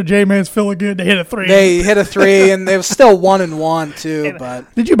 I'm sure the J-Man's feeling good, they hit a 3. They hit a 3, and they were still 1-1 too.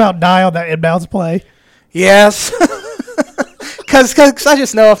 But did you about die on that inbounds play? Yes, because I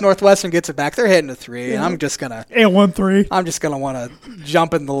just know if Northwestern gets it back, they're hitting a 3, and I'm just gonna 1-3. I'm just gonna want to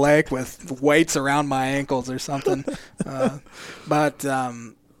jump in the lake with weights around my ankles or something. But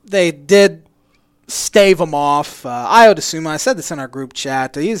they did stave him off. Ayo Dosunmu, I said this in our group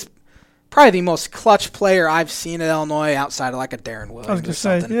chat, he's probably the most clutch player I've seen at Illinois outside of like a Darren Williams. I was going to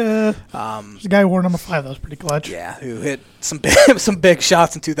say, yeah. There's a guy who wore number 5 that was pretty clutch. Yeah, who hit some big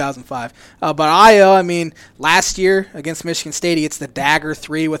shots in 2005. But Ayo, I mean, last year against Michigan State, he hits the dagger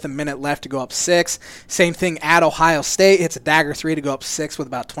 3 with a minute left to go up 6. Same thing at Ohio State, hits a dagger 3 to go up 6 with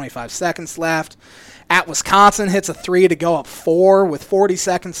about 25 seconds left. At Wisconsin, hits a 3 to go up 4 with 40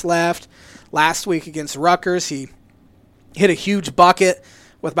 seconds left. Last week against Rutgers, he hit a huge bucket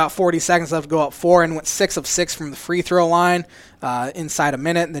with about 40 seconds left to go up 4 and went 6 of 6 from the free throw line inside a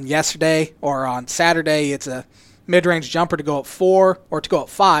minute. And then on Saturday, it's a mid-range jumper to go up 4 or to go up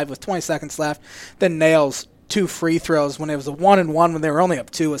 5 with 20 seconds left. Then nails 2 free throws when it was a 1-1 when they were only up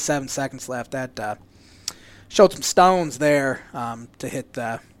 2 with 7 seconds left. That showed some stones there to hit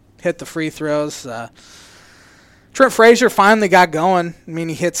the free throws. Trent Frazier finally got going. I mean,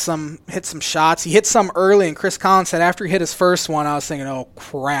 he hit some shots. He hit some early, and Chris Collins said after he hit his first one, I was thinking, oh,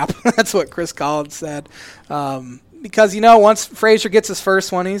 crap. That's what Chris Collins said. Because, once Frazier gets his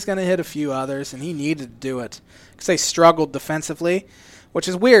first one, he's going to hit a few others, and he needed to do it because they struggled defensively, which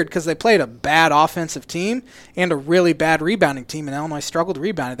is weird because they played a bad offensive team and a really bad rebounding team, and Illinois struggled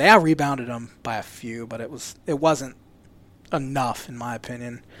rebounding. They out-rebounded them by a few, but it wasn't enough, in my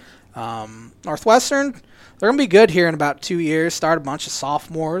opinion. Northwestern, they're going to be good here in about 2 years. Start a bunch of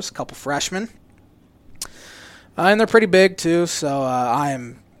sophomores, a couple freshmen. And they're pretty big, too, so I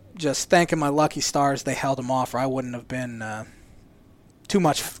am just thanking my lucky stars they held them off, or I wouldn't have been too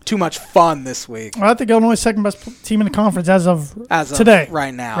much fun this week. Well, I think Illinois is second best team in the conference as of today.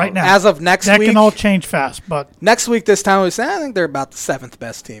 Right now. As of next week. That can all change fast. But next week, this time, we say, I think they're about the seventh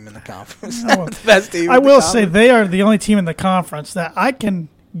best team in the conference. Best team I will say they are the only team in the conference that I can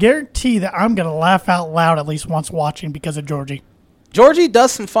guarantee that I'm going to laugh out loud at least once watching because of Georgie. Georgie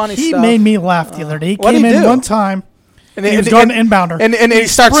does some funny stuff. He made me laugh the other day. He came in one time. And he was going to inbounder. And he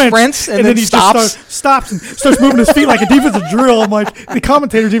starts sprints and then he stops. Just stops and starts moving his feet like a defensive drill. I'm like, the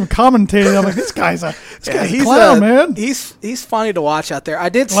commentators even commentated. I'm like, this guy's a clown, man. He's funny to watch out there. I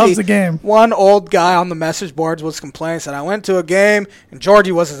did Loves see the game. One old guy on the message boards was complaining, said, I went to a game and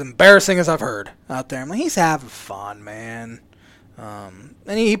Georgie was as embarrassing as I've heard out there. I'm like, he's having fun, man.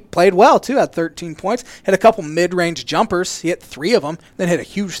 And he played well, too, at 13 points. Hit a couple mid-range jumpers. He hit 3 of them, then hit a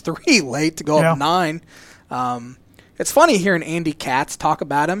huge 3 late to go up 9. It's funny hearing Andy Katz talk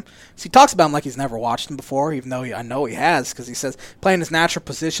about him. So he talks about him like he's never watched him before, even though I know he has, because he says playing his natural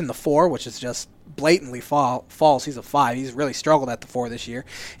position, the 4, which is just blatantly false. He's a 5. He's really struggled at the 4 this year.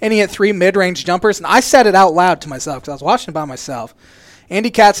 And he hit 3 mid-range jumpers, and I said it out loud to myself because I was watching it by myself.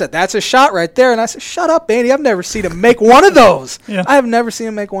 Andy Katz said, that's a shot right there. And I said, shut up, Andy. I've never seen him make one of those. Yeah. I have never seen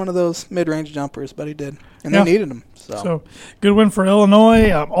him make one of those mid-range jumpers, but he did. And they needed him. So good win for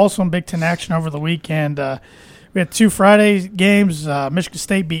Illinois. Also in Big Ten action over the weekend. We had 2 Friday games. Michigan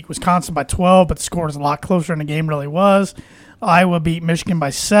State beat Wisconsin by 12, but the score was a lot closer than the game really was. Iowa beat Michigan by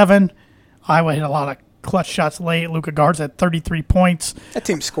 7. Iowa hit a lot of clutch shots late. Luka Garza had 33 points. That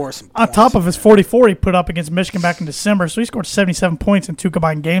team scores some on points. top of his 44 he put up against Michigan back in December, so he scored 77 points in 2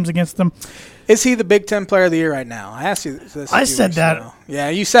 combined games against them. Is he the Big Ten Player of the Year right now? I asked you this. I said that. Ago. Yeah,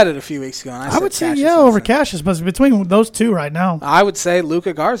 you said it a few weeks ago. And I would say over Cassius, but between those two right now, I would say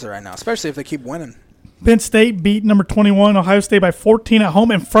Luka Garza right now, especially if they keep winning. Penn State beat number 21 Ohio State by 14 at home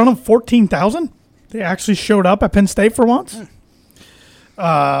in front of 14,000. They actually showed up at Penn State for once.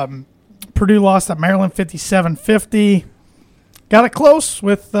 Purdue lost at Maryland 57-50. Got it close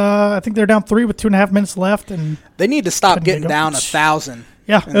with, I think they're down 3 with 2.5 minutes left. And they need to stop getting down 1,000.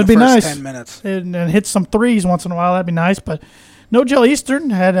 Yeah, it'd be nice. 10 minutes. And hit some threes once in a while. That'd be nice. But no Joe Eastern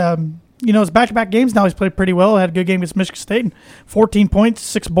had, his back-to-back games now. He's played pretty well. Had a good game against Michigan State. And 14 points,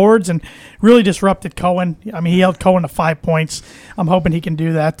 6 boards, and really disrupted Cohen. I mean, he held Cohen to 5 points. I'm hoping he can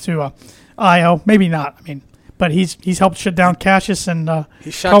do that to Io. Maybe not. I mean, but he's helped shut down Cassius and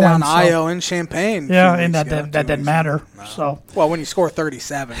he shut Cohen, down Io in Champaign. Yeah, and that didn't matter. No. So well, when you score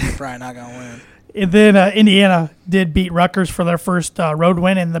 37, you're probably not going to win. And then Indiana did beat Rutgers for their first road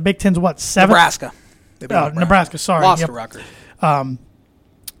win, and the Big Ten's what, 7th? Nebraska. Nebraska. Sorry, lost to Rutgers.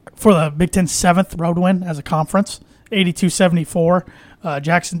 For the Big Ten's 7th road win as a conference,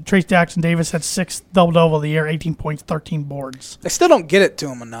 82-74. Trace Jackson Davis had 6th double-double of the year, 18 points, 13 boards. They still don't get it to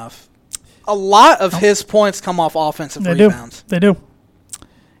him enough. A lot of his points come off offensive rebounds. They do.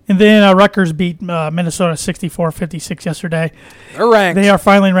 And then Rutgers beat Minnesota 64-56 yesterday. They're ranked. They are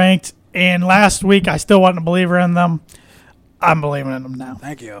finally ranked. And last week, I still wasn't a believer in them. I'm believing in them now.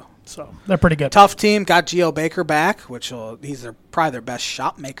 Thank you. So they're pretty good. Tough team. Got Geo Baker back, which he's probably their best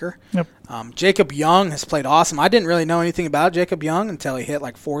shot maker. Yep. Jacob Young has played awesome. I didn't really know anything about Jacob Young until he hit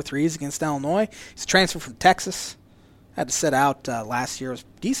like 4 threes against Illinois. He's transferred from Texas. Had to sit out last year. Was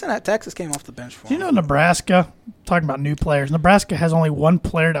decent at Texas. Came off the bench for him. Do you know Nebraska? Talking about new players. Nebraska has only 1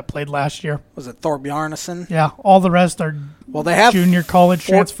 player that played last year. Was it Thor Bjarnason? Yeah. All the rest are they have junior college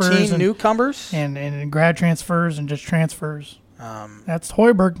transfers. And newcomers. And grad transfers and just transfers. That's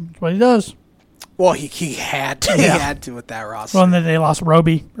Hoiberg. That's what he does. Well, he had to. He had to with that roster. Well, and then they lost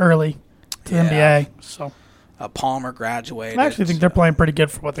Roby early to the NBA. So Palmer graduated. I actually think they're playing pretty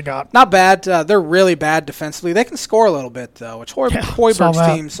good for what they got. Not bad. They're really bad defensively. They can score a little bit, though, which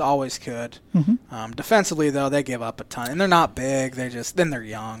Hoiberg's teams always could. Mm-hmm. Defensively, though, they give up a ton. And they're not big. They're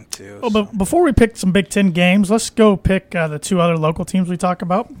young, too. Well, but before we pick some Big Ten games, let's go pick the two other local teams we talk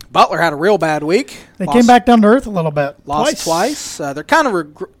about. Butler had a real bad week. They came back down to earth a little bit. Lost twice. They're kind of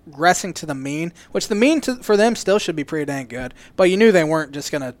regressing to the mean, which the mean for them still should be pretty dang good. But you knew they weren't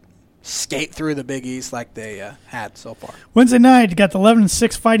just going to skate through the Big East like they had so far. Wednesday night, you got the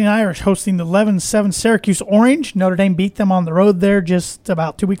 11-6 Fighting Irish hosting the 11-7 Syracuse Orange. Notre Dame beat them on the road there just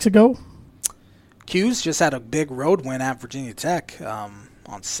about 2 weeks ago. Q's just had a big road win at Virginia Tech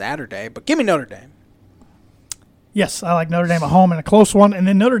on Saturday, but give me Notre Dame. Yes, I like Notre Dame at home in a close one. And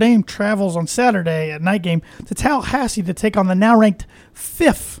then Notre Dame travels on Saturday at night game to Tallahassee to take on the now-ranked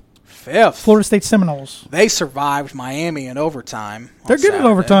fifth Florida State Seminoles. They survived Miami in overtime. They're good at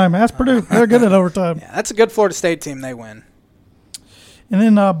overtime. That's Purdue. They're good at overtime. Yeah, that's a good Florida State team. They win. And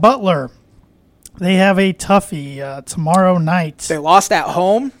then Butler, they have a toughie tomorrow night. They lost at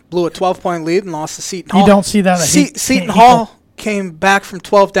home, blew a 12-point lead, and lost to Seton Hall. You don't see that. Seton Hall came back from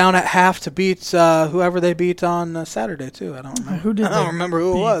 12 down at half to beat whoever they beat on Saturday, too. I don't remember. I don't remember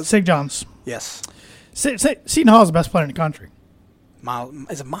who it was. St. John's. Yes. Seton Hall is the best player in the country.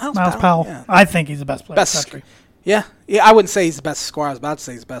 Is it Miles Powell? Yeah. I think he's the best player in the country. Yeah, I wouldn't say he's the best scorer. I was about to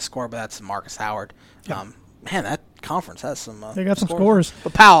say he's the best scorer, but that's Marcus Howard. Yeah. Man, that conference has some they got some scores.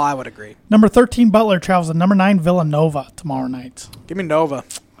 But Powell, I would agree. Number 13 Butler travels to number 9 Villanova tomorrow night. Give me Nova.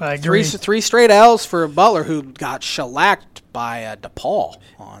 I agree. Three straight L's for Butler, who got shellacked by DePaul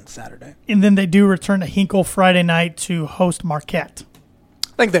on Saturday. And then they do return to Hinkle Friday night to host Marquette.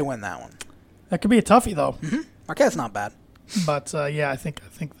 I think they win that one. That could be a toughie, though. Mm-hmm. Marquette's not bad. But, I think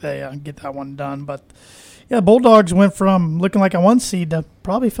they get that one done. But, yeah, Bulldogs went from looking like a 1 seed to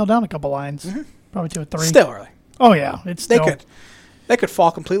probably fell down a couple lines. Mm-hmm. Probably to a 3. Still early. Oh, yeah. They could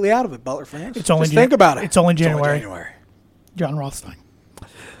fall completely out of it, Butler fans. Think about it. It's only January. John Rothstein.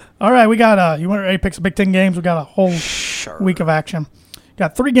 All right, we got you want to pick some Big Ten games? We got a whole week of action.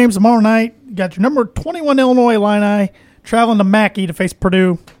 Got 3 games tomorrow night. You got your number 21 Illinois Illini traveling to Mackey to face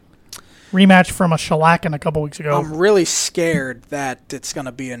Purdue. Rematch from a shellacking a couple weeks ago. I'm really scared that it's going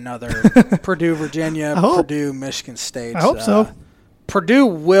to be another Purdue, Virginia, Purdue, Michigan State. I hope so. Purdue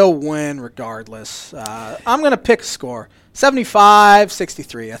will win regardless. I'm going to pick a score,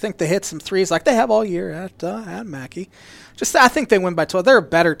 75-63. I think they hit some threes like they have all year at Mackey. I think they win by 12. They're a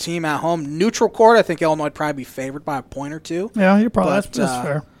better team at home. Neutral court, I think Illinois would probably be favored by a point or two. Yeah, you're probably that's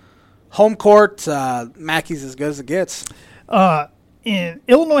fair. Home court, Mackey's as good as it gets. And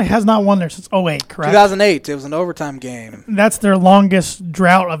Illinois has not won there since 2008, correct? 2008. It was an overtime game. That's their longest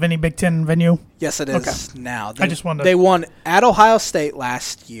drought of any Big Ten venue? Yes, it is now. I just wanted They won at Ohio State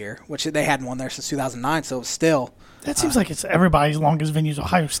last year, which they hadn't won there since 2009, so it was still. That seems like it's everybody's longest venue is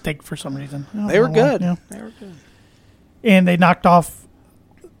Ohio State for some reason. They were good. Yeah. They were good. And they knocked off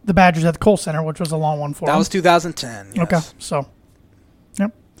the Badgers at the Kohl Center, which was a long one for them. That was 2010, yes. Okay, so,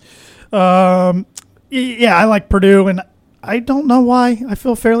 yep. Yeah, I like Purdue, and I don't know why. I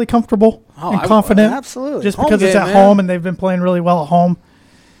feel fairly comfortable and confident. Absolutely. Just because it's at home and they've been playing really well at home.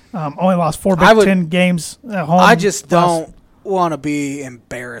 Only lost 4 Big Ten games at home. I just don't want to be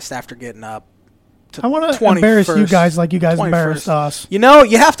embarrassed after getting up to 21st. I want to embarrass you guys like you guys 21st. Embarrassed us. You know,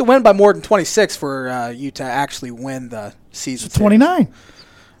 you have to win by more than 26 for you to actually win the season. 29.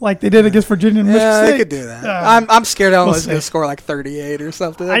 Like they did against Virginia and Michigan State. They could do that. I'm scared Illinois going to score like 38 or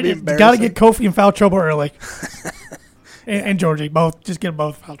something. That'd be embarrassing. Got to get Kofi in foul trouble early. And Georgie, both. Just get them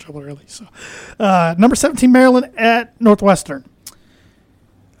both foul trouble early. So, number 17, Maryland at Northwestern.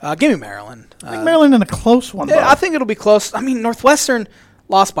 Give me Maryland. I think Maryland in a close one. I think it'll be close. I mean, Northwestern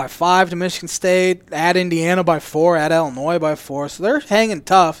lost by 5 to Michigan State, at Indiana by 4, at Illinois by 4. So they're hanging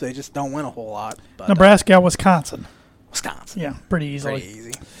tough. They just don't win a whole lot. But, Nebraska at Wisconsin. Yeah, pretty easily. Pretty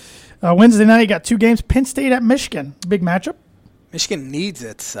easy. Wednesday night, you got 2 games. Penn State at Michigan. Big matchup. Michigan needs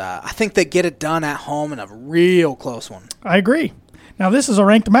it. I think they get it done at home in a real close one. I agree. Now, this is a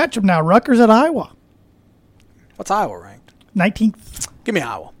ranked matchup now. Rutgers at Iowa. What's Iowa ranked? 19th. Give me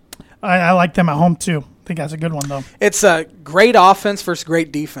Iowa. I like them at home, too. I think that's a good one, though. It's a great offense versus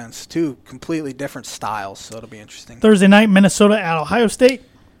great defense. 2 completely different styles, so it'll be interesting. Thursday night, Minnesota at Ohio State.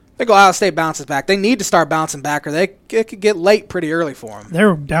 I think Ohio State bounces back. They need to start bouncing back, or it could get late pretty early for them.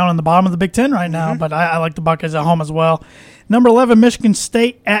 They're down in the bottom of the Big Ten right now, but I like the Buckeyes at home as well. Number 11, Michigan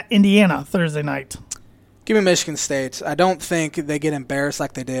State at Indiana, Thursday night. Give me Michigan State. I don't think they get embarrassed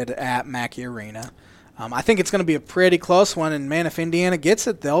like they did at Mackey Arena. I think it's going to be a pretty close one, and, man, if Indiana gets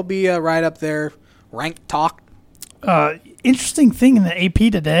it, they'll be right up there, ranked talk. Interesting thing in the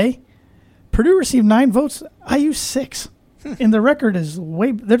AP today, Purdue received 9 votes. IU 6. And the record is they're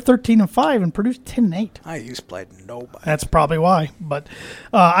 13-5 and Purdue's 10-8. IU's played nobody. That's probably why. But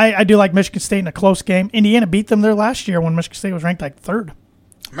I do like Michigan State in a close game. Indiana beat them there last year when Michigan State was ranked like 3rd.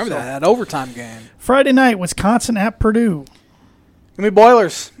 Remember that overtime game. Friday night, Wisconsin at Purdue. Give me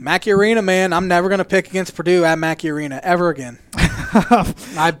Boilers. Mackey Arena, man. I'm never going to pick against Purdue at Mackey Arena ever again.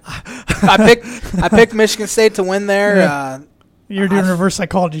 I picked Michigan State to win there. Yeah. You're doing reverse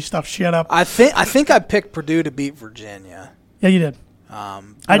psychology stuff. Shut up. I think I picked Purdue to beat Virginia. Yeah, you did. I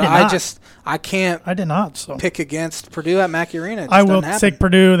did not. I can't. I did not. So pick against Purdue at Mackey Arena. I will take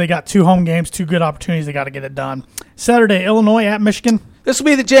Purdue. They got 2 home games, 2 good opportunities. They got to get it done. Saturday, Illinois at Michigan. This will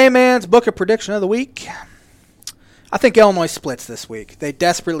be the J-Man's Book of Prediction of the Week. I think Illinois splits this week. They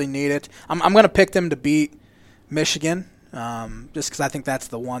desperately need it. I'm going to pick them to beat Michigan, just because I think that's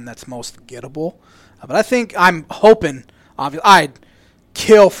the one that's most gettable. But I'm hoping. Obviously, I'd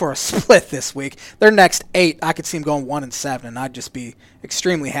kill for a split this week. Their next 8, I could see them going 1-7, and I'd just be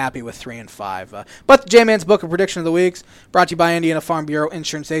extremely happy with 3-5. But the J-Man's Book of Prediction of the Weeks brought to you by Indiana Farm Bureau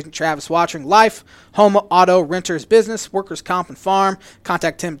Insurance Agent Travis Watching. Life, home, auto, renters, business, workers' comp, and farm.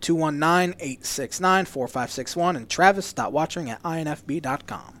 Contact him 219-869-4561 and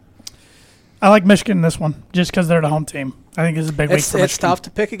travis.watching@infb.com. I like Michigan in this one just because they're the home team. I think it's a big week for Michigan. It's tough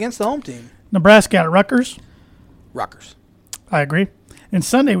to pick against the home team. Nebraska at Rutgers. Rutgers. I agree. And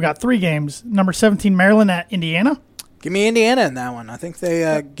Sunday, we got 3 games. Number 17, Maryland at Indiana. Give me Indiana in that one. I think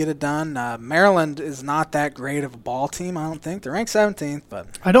they get it done. Maryland is not that great of a ball team, I don't think. They're ranked 17th, but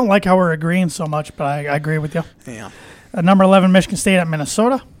I don't like how we're agreeing so much, but I agree with you. Yeah. Number 11, Michigan State at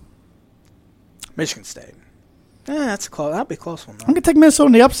Minnesota. Michigan State. That's close. That'll be a close one, though. I'm going to take Minnesota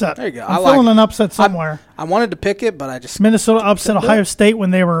in the upset. There you go. I'm feeling an upset somewhere. I wanted to pick it, but I just... Minnesota upset Ohio State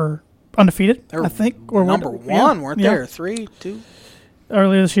when they were undefeated, I think. Or number 1, weren't they? Or 3, 2?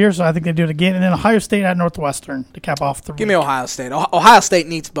 Earlier this year, so I think they do it again. And then Ohio State at Northwestern to cap off the week. Give me Ohio State. Ohio State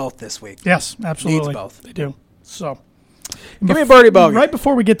needs both this week. Yes, absolutely. Needs both. They do. So, give me a birdie bogey. Right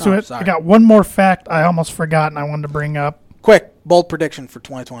before we get to it, I got one more fact I almost forgot and I wanted to bring up. Quick, bold prediction for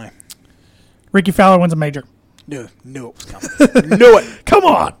 2020. Ricky Fowler wins a major. Knew it was coming. Knew it. Come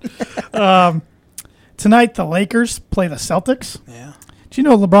on. Tonight, the Lakers play the Celtics. Yeah. Do you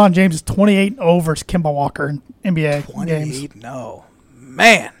know LeBron James is 28-0 versus Kemba Walker in NBA 28-0. games? No.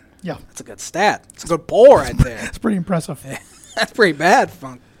 Man. Yeah. That's a good stat. It's a good poll right there. It's pretty impressive. That's pretty bad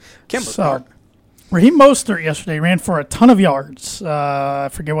from Kemba's part. Raheem Mostert yesterday ran for a ton of yards. I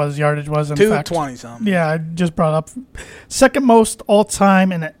forget what his yardage was. 220-something. Yeah, I just brought up. Second most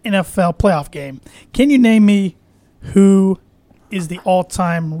all-time in an NFL playoff game. Can you name me who is the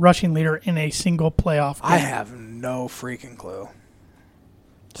all-time rushing leader in a single playoff game? I have no freaking clue.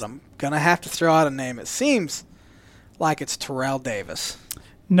 But I'm going to have to throw out a name. It seems like it's Terrell Davis.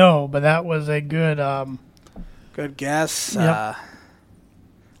 No, but that was a good good guess. Yep.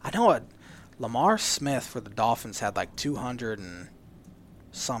 I know Lamar Smith for the Dolphins had like 200 and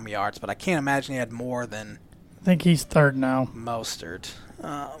some yards, but I can't imagine he had more than I think he's 3rd now. Mostert.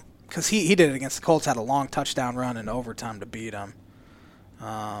 Because he did it against the Colts, had a long touchdown run in overtime to beat him.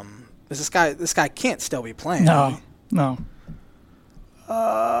 This guy can't still be playing. No.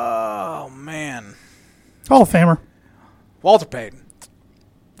 Oh, man. Hall of Famer. Walter Payton.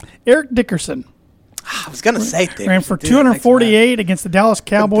 Eric Dickerson. I was going to say Dickerson. Ran for 248 against the Dallas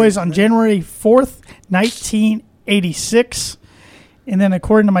Cowboys on January 4th, 1986. And then,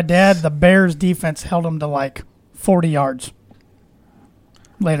 according to my dad, the Bears defense held him to like 40 yards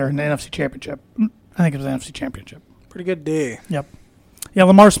later in the NFC Championship. I think it was the NFC Championship. Pretty good D. Yep. Yeah,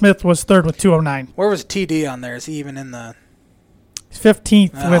 Lamar Smith was 3rd with 209. Where was TD on there? Is he even in the... He's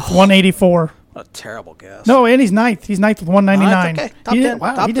 15th with 184. What a terrible guess. No, and he's 9th. He's 9th with 199. Okay. Top 10.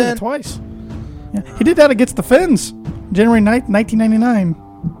 Wow, Top he did 10. it twice. Yeah. He did that against the Finns, January 9th, 1999.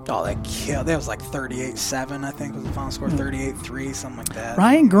 Oh, they killed. That was like 38-7, I think, was the final score. 38-3, something like that.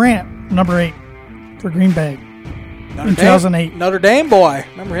 Ryan Grant, number 8 for Green Bay in 2008. Notre Dame boy.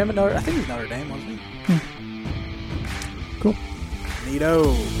 Remember him? I think he's Notre Dame, wasn't he? Cool.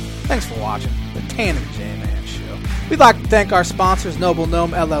 Neato. Thanks for watching the Tandem J-Man Show. We'd like to thank our sponsors, Noble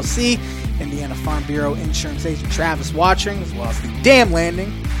Gnome LLC, Indiana Farm Bureau Insurance Agent Travis Watching, as well as the Dam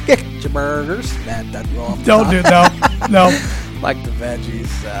Landing. Get your burgers. That roll. Don't do it, no. Like the veggies.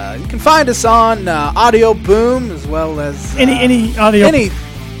 You can find us on Audio Boom as well as any audio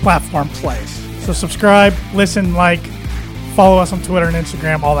platform place. So subscribe, listen, like, follow us on Twitter and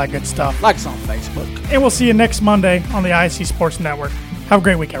Instagram, all that good stuff. Like us on Facebook. And we'll see you next Monday on the ISC Sports Network. Have a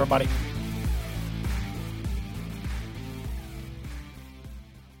great week, everybody.